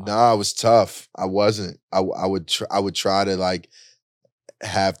lot. No, it was tough. I wasn't. I would try to like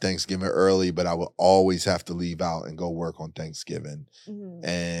have Thanksgiving early, but I would always have to leave out and go work on Thanksgiving.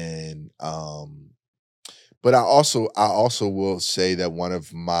 And but I also will say that one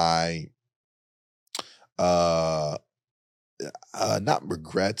of my not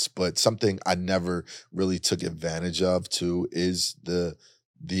regrets, but something I never really took advantage of too is the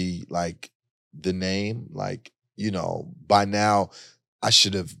name. Like, you know, by now I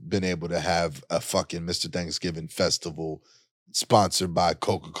should have been able to have a fucking Mr. Thanksgiving festival sponsored by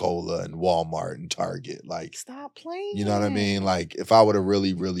Coca-Cola and Walmart and Target. Like, stop playing. You know what I mean? Like, if I would have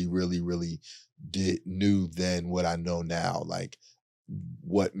really knew then what I know now, like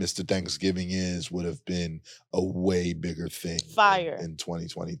what Mr. Thanksgiving is would have been a way bigger thing. Fire. In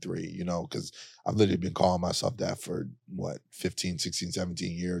 2023, you know, because I've literally been calling myself that for 15, 16,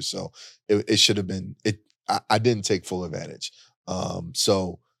 17 years. So it should have been I didn't take full advantage.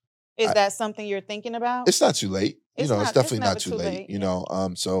 So is that something you're thinking about? It's not too late. It's definitely not too late. You know,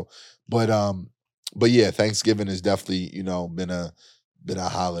 but yeah, Thanksgiving has definitely, you know, been a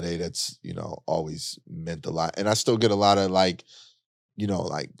holiday that's, you know, always meant a lot. And I still get a lot of like, you know,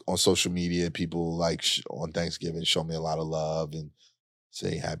 like on social media, people like on Thanksgiving show me a lot of love, and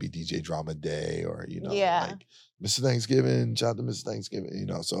say Happy DJ Drama Day or, Yeah. like Mr. Thanksgiving, shout out to Mr. Thanksgiving,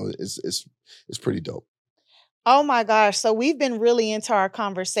 so it's pretty dope. Oh my gosh. So we've been really into our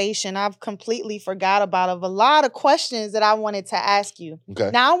conversation. I've completely forgot about a lot of questions that I wanted to ask you. Okay.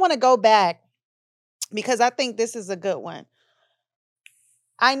 Now I want to go back because I think this is a good one.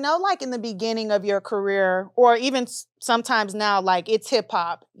 I know like in the beginning of your career, or even sometimes now, like it's hip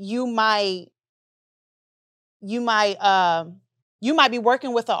hop, you might be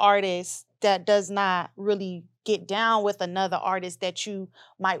working with an artist that does not really get down with another artist that you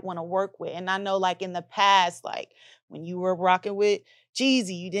might want to work with. And I know like in the past, like when you were rocking with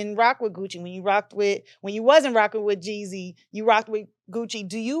Jeezy, you didn't rock with Gucci. When you wasn't rocking with Jeezy, you rocked with Gucci.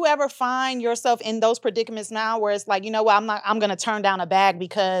 Do you ever find yourself in those predicaments now where it's like, you know what, I'm going to turn down a bag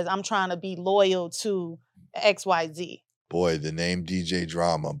because I'm trying to be loyal to XYZ? Boy, the name DJ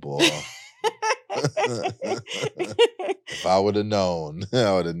Drama, boy. If I would have known,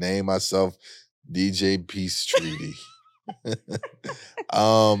 I would have named myself DJ Peace Treaty.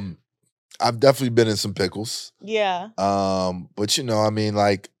 I've definitely been in some pickles. Yeah. But I mean,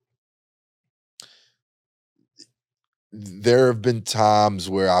 like, there have been times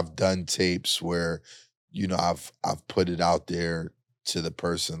where I've done tapes where, I've put it out there to the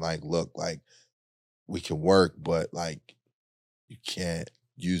person, like, look, like, we can work, but like, you can't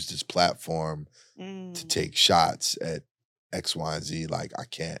use this platform to take shots at X, Y, and Z. Like, I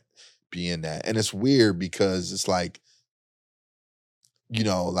can't be in that. And it's weird because it's like,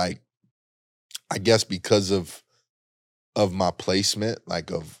 like, I guess because of my placement, like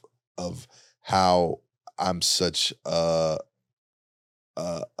of how I'm such a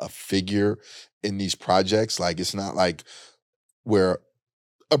figure in these projects. Like, it's not like where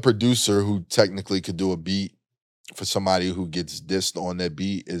a producer who technically could do a beat for somebody who gets dissed on that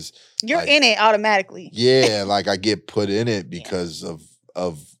beat is you're like, in it automatically. Yeah, like I get put in it because of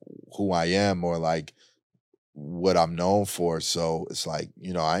who I am or like what I'm known for. So it's like,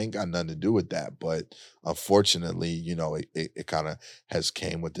 I ain't got nothing to do with that. But unfortunately, it kind of has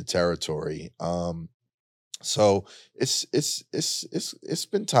came with the territory. So it's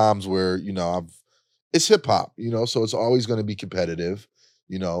been times where, it's hip hop, so it's always going to be competitive.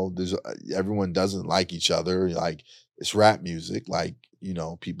 There's everyone doesn't like each other. Like, it's rap music. Like,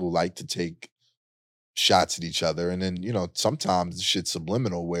 people like to take shots at each other. And then, sometimes the shit's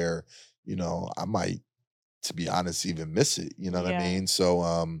subliminal where, I might, to be honest, even miss it. You know what I mean?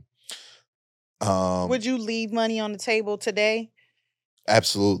 So, would you leave money on the table today?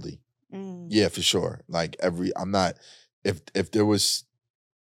 Absolutely. Mm. Yeah, for sure. Like if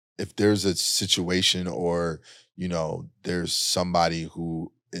there's a situation or, there's somebody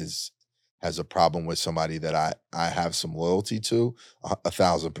who has a problem with somebody that I have some loyalty to,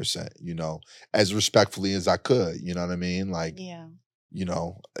 1,000%, as respectfully as I could, you know what I mean? Like, yeah.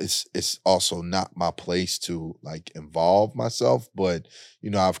 It's also not my place to like involve myself, but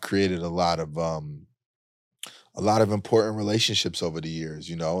I've created a lot of important relationships over the years,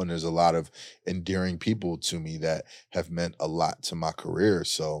 and there's a lot of endearing people to me that have meant a lot to my career.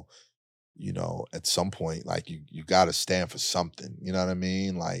 So, at some point, like you got to stand for something, you know what I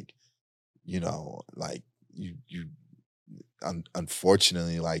mean? Like, like you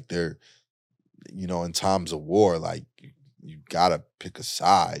unfortunately, like they're, in times of war, like you gotta pick a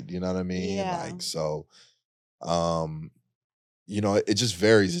side, you know what I mean? Yeah. Like, so, it just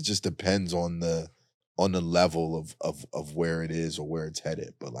varies. It just depends on the level of where it is or where it's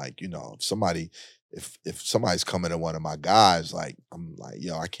headed. But like, if somebody's coming to one of my guys, like, I'm like,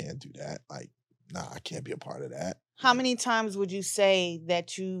 yo, I can't do that. Like, nah, I can't be a part of that. How many times would you say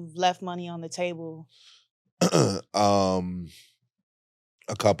that you've left money on the table?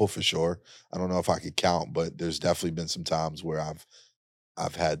 A couple for sure. I don't know if I could count, but there's definitely been some times where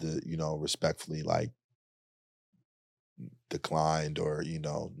I've had to, respectfully like declined or,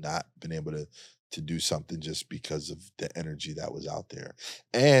 not been able to do something just because of the energy that was out there.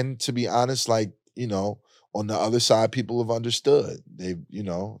 And to be honest, like, on the other side, people have understood. I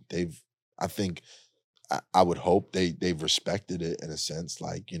think I would hope they've respected it in a sense,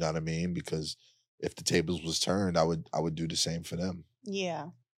 like, you know what I mean? Because if the tables was turned, I would do the same for them. Yeah.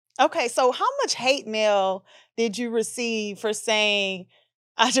 Okay, so how much hate mail did you receive for saying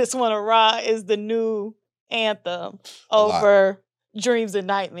I Just Want to Rock is the new anthem over Dreams and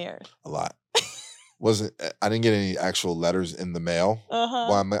Nightmares? A lot. I didn't get any actual letters in the mail. Uh-huh.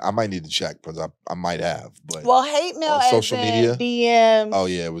 Well, I might need to check because I might have, but well, hate mail on as social media, DMs. Oh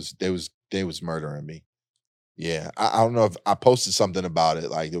yeah, they was murdering me. Yeah, I don't know if I posted something about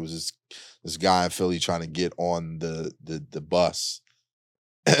it. Like, there was this guy in Philly trying to get on the bus,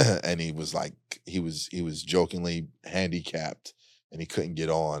 and he was jokingly handicapped, and he couldn't get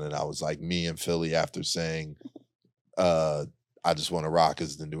on. And I was like, me in Philly after saying, I Just Want to Rock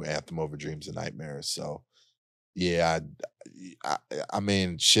is the new anthem over Dreams and Nightmares. So, yeah, I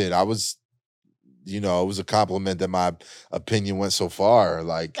mean, shit, I was, it was a compliment that my opinion went so far.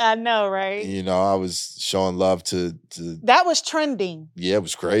 Like, I know, right? I was showing love to that was trending. Yeah, it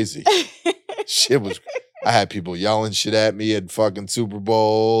was crazy. Shit was, I had people yelling shit at me at fucking Super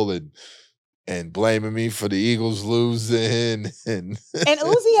Bowl and blaming me for the Eagles losing. And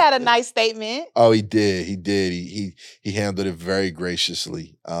Uzi had a nice statement. Oh, he did. He handled it very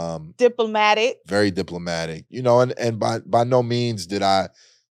graciously. Diplomatic. Very diplomatic. And by no means did I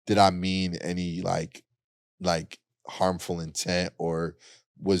mean any like harmful intent, or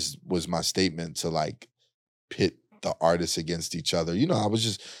was my statement to like pit the artists against each other. I was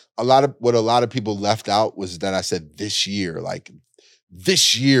just a lot of people left out was that I said this year, like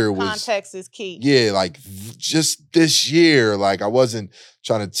this year was context is key. Yeah, like just this year, like I wasn't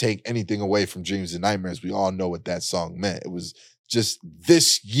trying to take anything away from Dreams and Nightmares. We all know what that song meant. It was just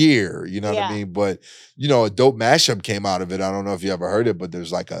this year, you know what I mean? But, a dope mashup came out of it. I don't know if you ever heard it, but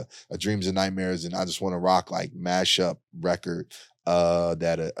there's like a Dreams and Nightmares and I Just Want to Rock like mashup record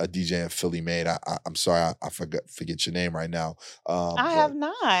that a DJ in Philly made. I'm sorry, I forget your name right now. I have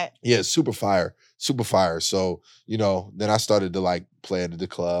not. Yeah, super fire. So, then I started to like play it at the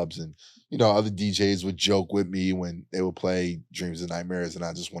clubs, and other DJs would joke with me when they would play Dreams and Nightmares and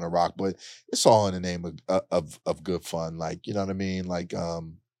I Just Want to Rock, but it's all in the name of good fun. Like, you know what I mean? Like, but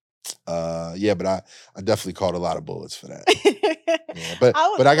I definitely caught a lot of bullets for that. Yeah, but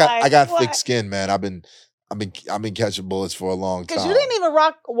I got thick skin, man. I've been catching bullets for a long time. Because you didn't even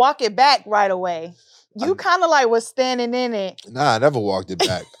walk it back right away. You kind of like was standing in it. Nah, I never walked it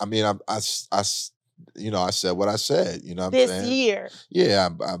back. I mean, I said what I said. You know what I'm saying? This year. Yeah,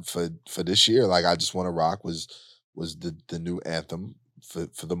 for this year, like I Just Want to Rock was the new anthem for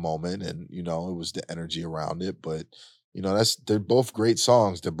the moment, and it was the energy around it. But they're both great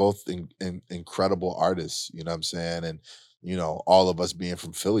songs. They're both incredible artists. You know what I'm saying? And all of us being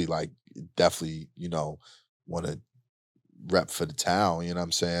from Philly, like definitely want to rep for the town. You know what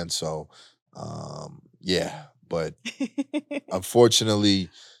I'm saying? So. Yeah, but unfortunately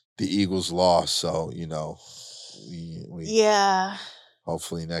the Eagles lost, so we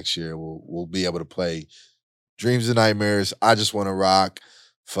hopefully next year we'll be able to play Dreams and Nightmares, I Just Want to Rock,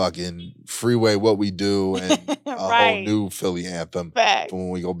 fucking Freeway, What We Do, and a whole new Philly anthem for when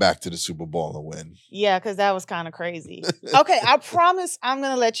we go back to the Super Bowl and win. Yeah, because that was kind of crazy. Okay, I promise I'm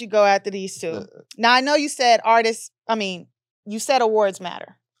gonna let you go after these two. Now I know you said you said awards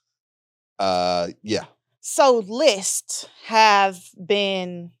matter. Yeah. So lists have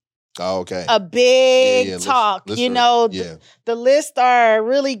been a big talk. The lists are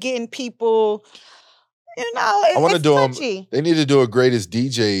really getting people, I want to do touchy. them. They need to do a 50 greatest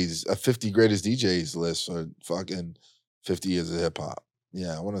DJs list for fucking 50 years of hip hop.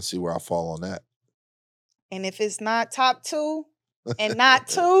 Yeah, I want to see where I fall on that. And if it's not top 2 and not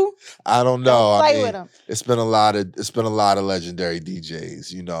 2, I don't know. Play with them. It's been a lot of legendary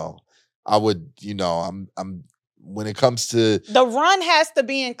DJs, I would, I'm when it comes to the run has to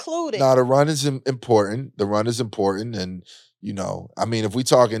be included. No, the run is important. And if we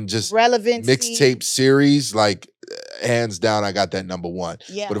talking just relevancy, mixtape series, like hands down, I got that number 1.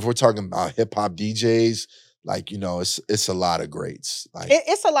 Yeah. But if we're talking about hip hop DJs, like it's a lot of greats. Like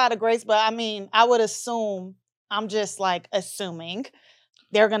it's a lot of greats, but I would assume, I'm just like assuming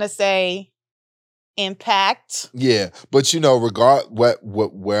they're gonna say Impact. Yeah, but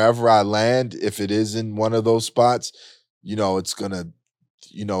wherever I land, if it is in one of those spots, it's gonna,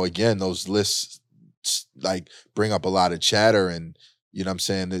 again, those lists like bring up a lot of chatter, and you know what I'm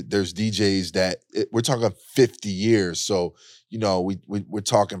saying, there's DJs that we're talking 50 years, so we're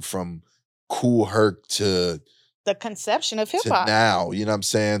talking from Kool Herc to the conception of hip hop now. You know what I'm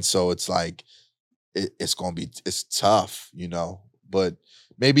saying? So it's like it's tough, but.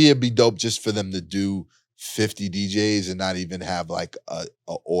 Maybe it'd be dope just for them to do 50 DJs and not even have like a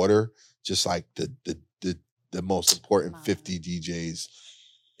order, just like the most important 50 DJs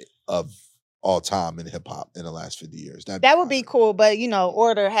of all time in hip hop in the last 50 years. That would be cool, but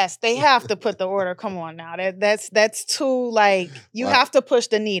order they have to put the order. Come on now, that's too like you have to push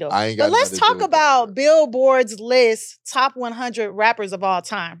the needle. But let's talk about Billboard's list, top 100 rappers of all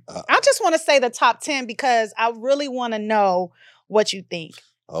time. I just want to say the top 10 because I really want to know what you think.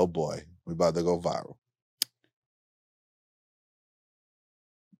 Oh boy, we about to go viral.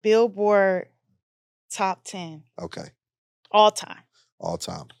 Billboard top 10. Okay. All time.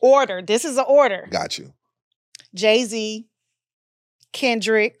 Order. This is an order. Got you. Jay-Z,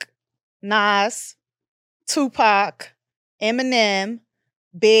 Kendrick, Nas, Tupac, Eminem,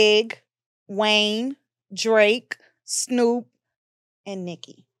 Big, Wayne, Drake, Snoop, and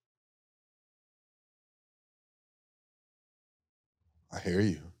Nicki. I hear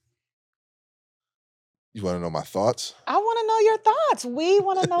you. You want to know my thoughts? I want to know your thoughts. We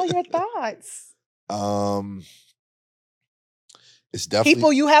want to know your thoughts. It's definitely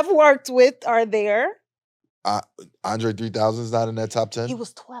People you have worked with are there. Andre 3000 is not in that top 10. He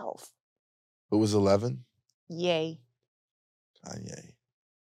was 12. Who was 11? Yay. Kanye.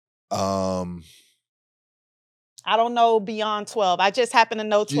 I don't know beyond 12. I just happen to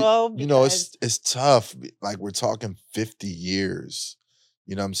know 12. You know, it's tough. Like, we're talking 50 years.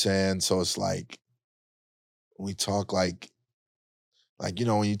 You know what I'm saying? So it's like, we talk like, you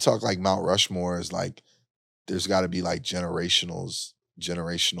know, when you talk like Mount Rushmore, is like, there's got to be like generational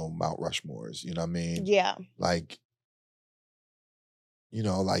Mount Rushmores. You know what I mean? Yeah. Like, you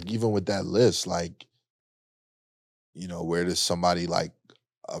know, like even with that list, like, you know, where does somebody like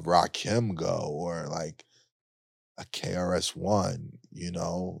a Rakim go, or like a KRS-One, you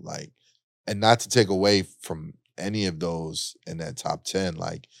know, like, and not to take away from any of those in that top 10,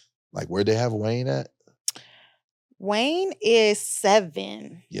 like where'd they have Wayne at? Wayne is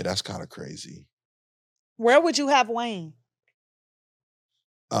 7. Yeah, that's kind of crazy. Where would you have Wayne?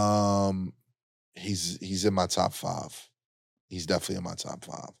 He's in my top 5. He's definitely in my top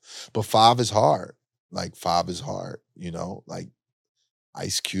 5. But 5 is hard. Like 5 is hard, you know, like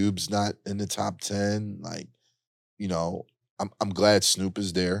Ice Cube's not in the top 10. Like, you know, I'm glad Snoop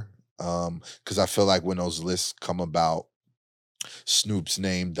is there. Because I feel like when those lists come about, Snoop's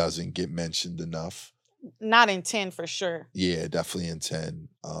name doesn't get mentioned enough. Not in 10 for sure. Yeah, definitely in 10.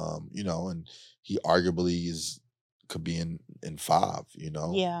 You know, and he arguably could be in 5, you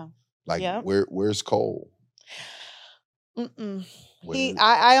know? Yeah. Like, yeah. Where's Cole?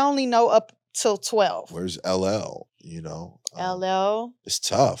 I only know up till 12. Where's LL, you know? LL. It's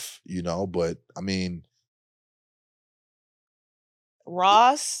tough, you know, but I mean,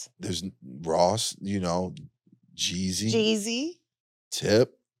 Ross. There's Ross, you know, Jeezy.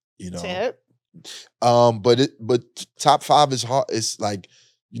 Tip, you know. Tip. But top 5 is hard. It's like,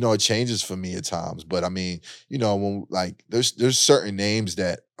 you know, it changes for me at times. But I mean, you know, when like there's certain names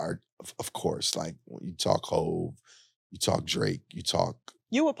that are, of course, like when you talk Hove, you talk Drake, you talk.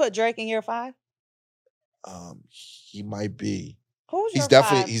 You would put Drake in your 5? He might be. Who's he's your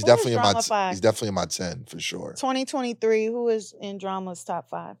definitely 5? he's Who definitely is in my Drama 5? he's definitely in my 10 for sure. 2023, who is in Drama's top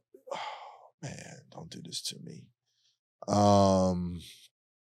 5? Oh, man, don't do this to me.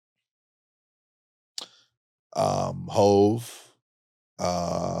 Hove,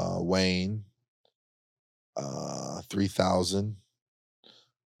 Wayne, 3000.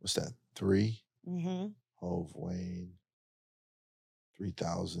 What's that? 3? Mm-hmm. Hove, Wayne,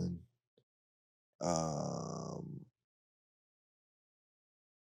 3000.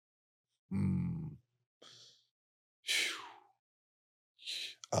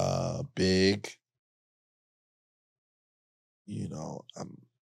 Big. You know, I'm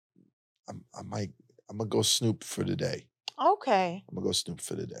gonna go Snoop for the day. Okay. I'm gonna go Snoop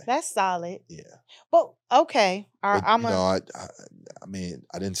for the day. That's solid. Yeah. Well, okay. But, you know, I mean,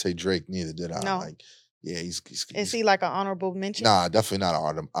 I didn't say Drake neither, did I? No. Like, yeah, he's Is he like an honorable mention? Nah, definitely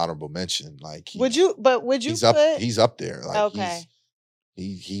not an honorable mention. Like, would you he's put? He's up there. Like, okay.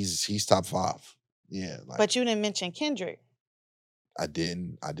 He's top 5. Yeah. Like, but you didn't mention Kendrick. I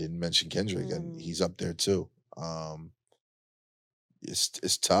didn't mention Kendrick, and he's up there too.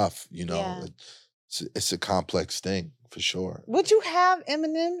 It's tough, you know. Yeah. It's a complex thing for sure. Would you have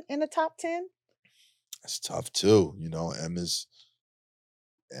Eminem in the top 10? It's tough too, you know.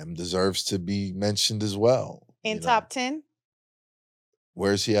 M deserves to be mentioned as well. In top 10?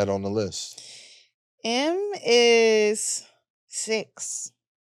 Where's he at on the list? M is 6.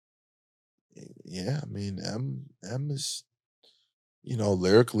 Yeah, I mean, M is, you know,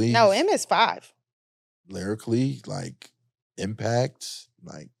 lyrically. No, M is 5. Lyrically, like impact,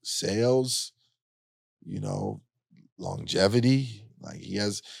 like sales, you know, longevity. Like he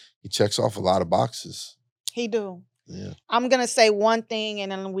checks off a lot of boxes. He do. Yeah. I'm going to say one thing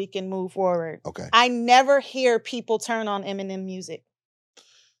and then we can move forward. Okay. I never hear people turn on Eminem music.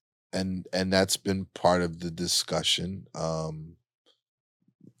 And that's been part of the discussion.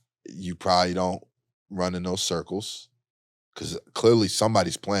 You probably don't run in those circles because clearly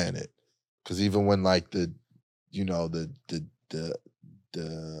somebody's playing it. Because even when like the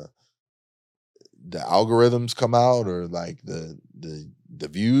algorithms come out or like the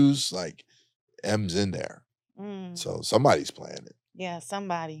views, like M's in there. So somebody's playing it. Yeah,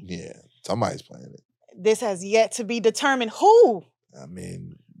 somebody. Yeah, somebody's playing it. This has yet to be determined. Who? I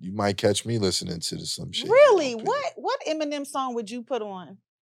mean, you might catch me listening to some shit. Really? What Eminem song would you put on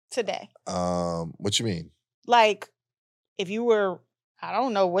today? What you mean? Like, if you were, I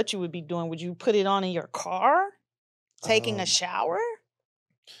don't know what you would be doing. Would you put it on in your car? Taking a shower?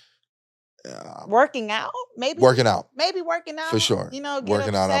 Working out? Maybe working out. Maybe working out For sure. You know, get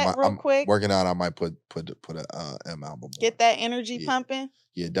working out. real quick. Working out. I might put a M album. Get that energy pumping.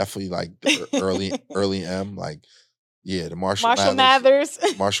 Yeah, definitely like the early M. Like, yeah, the Marshall Mathers.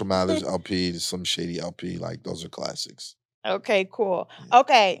 Marshall Mathers LP, some Shady LP. Like, those are classics. Okay, cool. Yeah.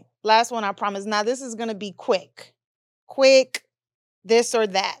 Okay, last one, I promise. Now this is gonna be quick. Quick, this or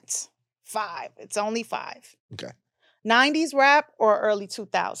that. 5. It's only 5. Okay. 90s rap or early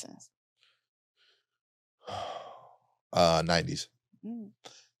 2000s? 90s.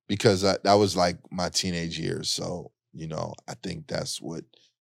 Because that was like my teenage years. So, you know, I think that's what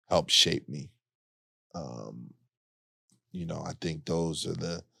helped shape me. You know, I think those are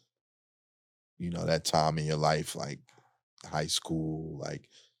the, you know, that time in your life, like high school, like,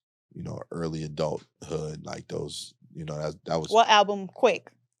 you know, early adulthood, like those, you know, that was. What album? Quick.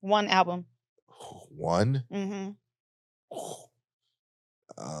 One album. One? Mm-hmm.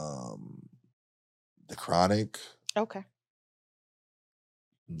 The Chronic. Okay.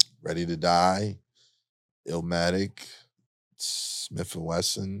 Ready to Die. Illmatic. Smith &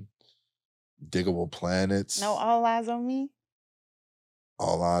 Wesson. Diggable Planets. No All Eyes on Me?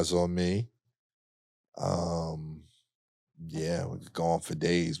 All Eyes on Me. Yeah, we could go on for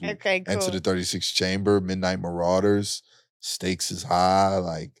days. Okay, cool. Enter the 36th Chamber, Midnight Marauders, Stakes is High,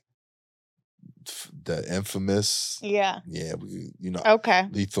 like the Infamous. Yeah. Yeah, you know. Okay.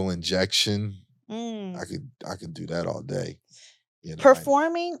 Lethal Injection. I could do that all day. You know,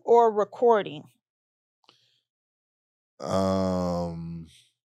 performing or recording?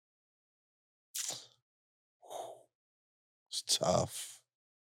 It's tough.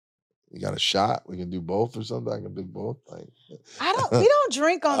 You got a shot? We can do both or something. I can do both. Like, we don't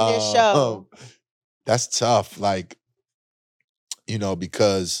drink on this show. That's tough. Like, you know,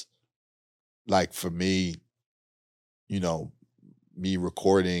 because like for me, you know, me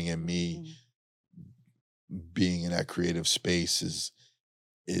recording and me being in that creative space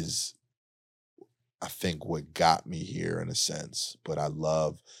is I think what got me here in a sense. But I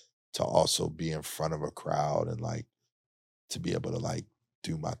love to also be in front of a crowd and like to be able to like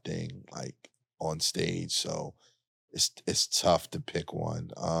do my thing like on stage. So it's tough to pick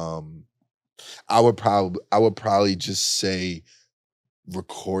one. I would probably just say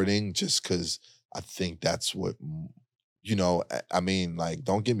recording, just because I think that's what, you know, I mean, like,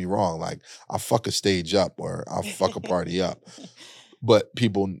 don't get me wrong, like I'll fuck a stage up or I'll fuck a party up. But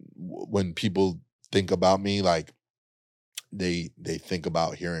when people think about me, like they think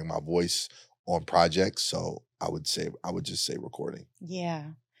about hearing my voice on projects. So I would just say recording.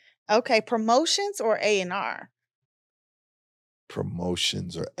 Yeah. Okay. Promotions or A&R?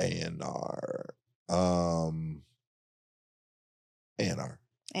 Promotions or A&R? A&R.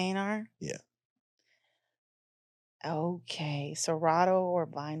 A&R? Yeah. Okay. Serato or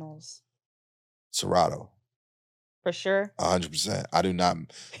vinyls? Serato. For sure? 100%. I do not.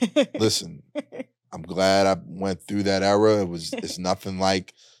 Listen, I'm glad I went through that era. It's nothing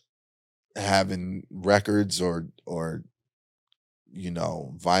like having records or you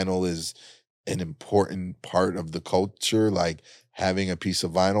know, vinyl is an important part of the culture, like having a piece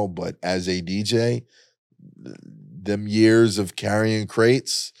of vinyl. But as a DJ, them years of carrying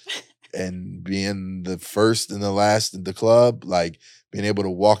crates and being the first and the last in the club, like being able to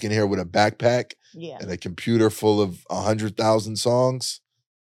walk in here with a backpack and a computer full of 100,000 songs.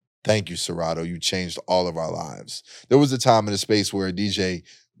 Thank you, Serato. You changed all of our lives. There was a time in a space where a DJ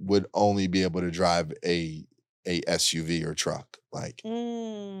would only be able to drive a SUV or truck. Like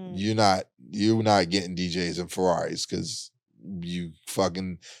you're not getting DJs in Ferraris because you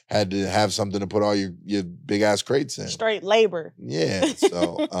fucking had to have something to put all your big ass crates in. Straight labor. Yeah.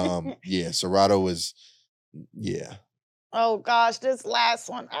 So yeah, Serato was Oh gosh, this last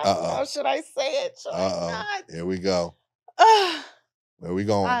one. I don't know. Should I say it? Should I not? Here we go. Where we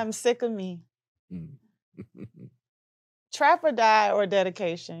going? I'm sick of me. Trap or Die or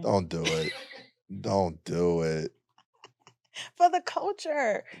Dedication? Don't do it. Don't do it. For the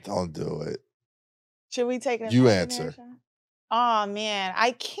culture. Don't do it. Should we take it? You answer. Oh man,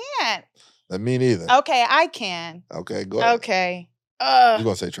 I can't. Me neither. Okay, I can. Okay, go ahead. Okay. You're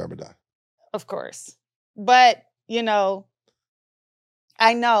gonna say Trap or Die. Of course. But, you know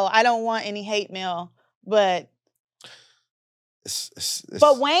I don't want any hate mail, but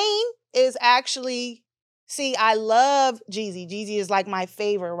but Wayne is actually, see, I love Jeezy. Jeezy is like my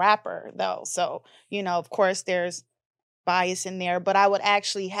favorite rapper though. So, you know, of course there's bias in there, but I would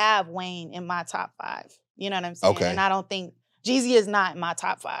actually have Wayne in my top 5. You know what I'm saying? Okay. And I don't think Jeezy is not in my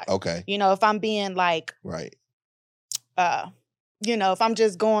top 5. Okay. You know, if I'm being like, right. You know, if I'm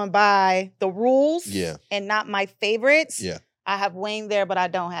just going by the rules and not my favorites, I have Wayne there, but I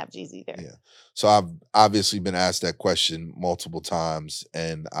don't have Jeezy there. Yeah. So I've obviously been asked that question multiple times,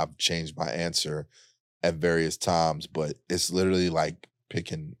 and I've changed my answer at various times, but it's literally like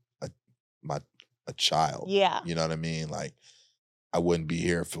picking a child. Yeah. You know what I mean? Like, I wouldn't be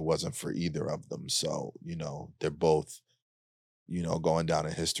here if it wasn't for either of them. So, you know, they're both, you know, going down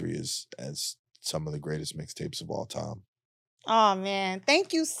in history as some of the greatest mixtapes of all time. Oh, man.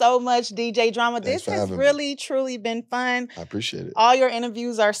 Thank you so much, DJ Drama. Thanks this has really, truly been fun. I appreciate it. All your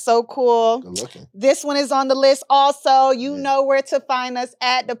interviews are so cool. Good looking. This one is on the list also. You know where to find us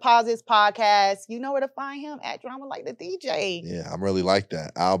at Deposits Podcast. You know where to find him at Drama Like the DJ. Yeah, I'm really like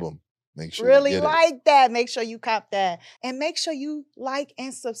that album. Make sure really you get like that. Make sure you cop that. And make sure you like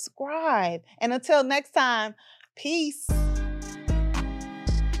and subscribe. And until next time, peace.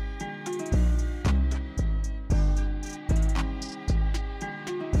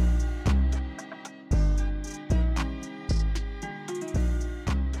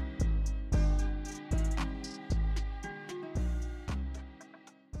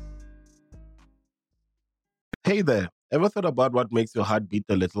 Hey there, ever thought about what makes your heart beat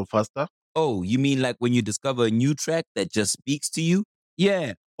a little faster? Oh, you mean like when you discover a new track that just speaks to you?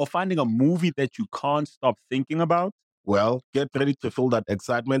 Yeah, or finding a movie that you can't stop thinking about? Well, get ready to feel that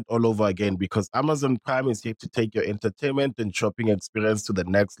excitement all over again because Amazon Prime is here to take your entertainment and shopping experience to the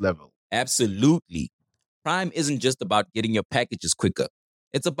next level. Absolutely. Prime isn't just about getting your packages quicker.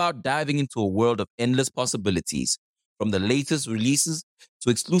 It's about diving into a world of endless possibilities, from the latest releases to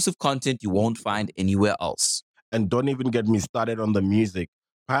exclusive content you won't find anywhere else. And don't even get me started on the music.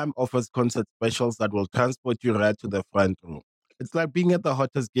 Prime offers concert specials that will transport you right to the front row. It's like being at the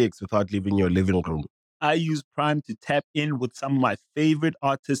hottest gigs without leaving your living room. I use Prime to tap in with some of my favorite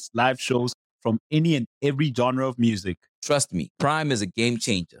artists' live shows from any and every genre of music. Trust me, Prime is a game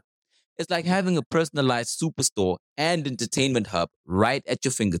changer. It's like having a personalized superstore and entertainment hub right at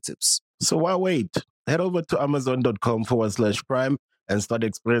your fingertips. So why wait? Head over to amazon.com/Prime and start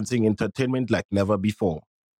experiencing entertainment like never before.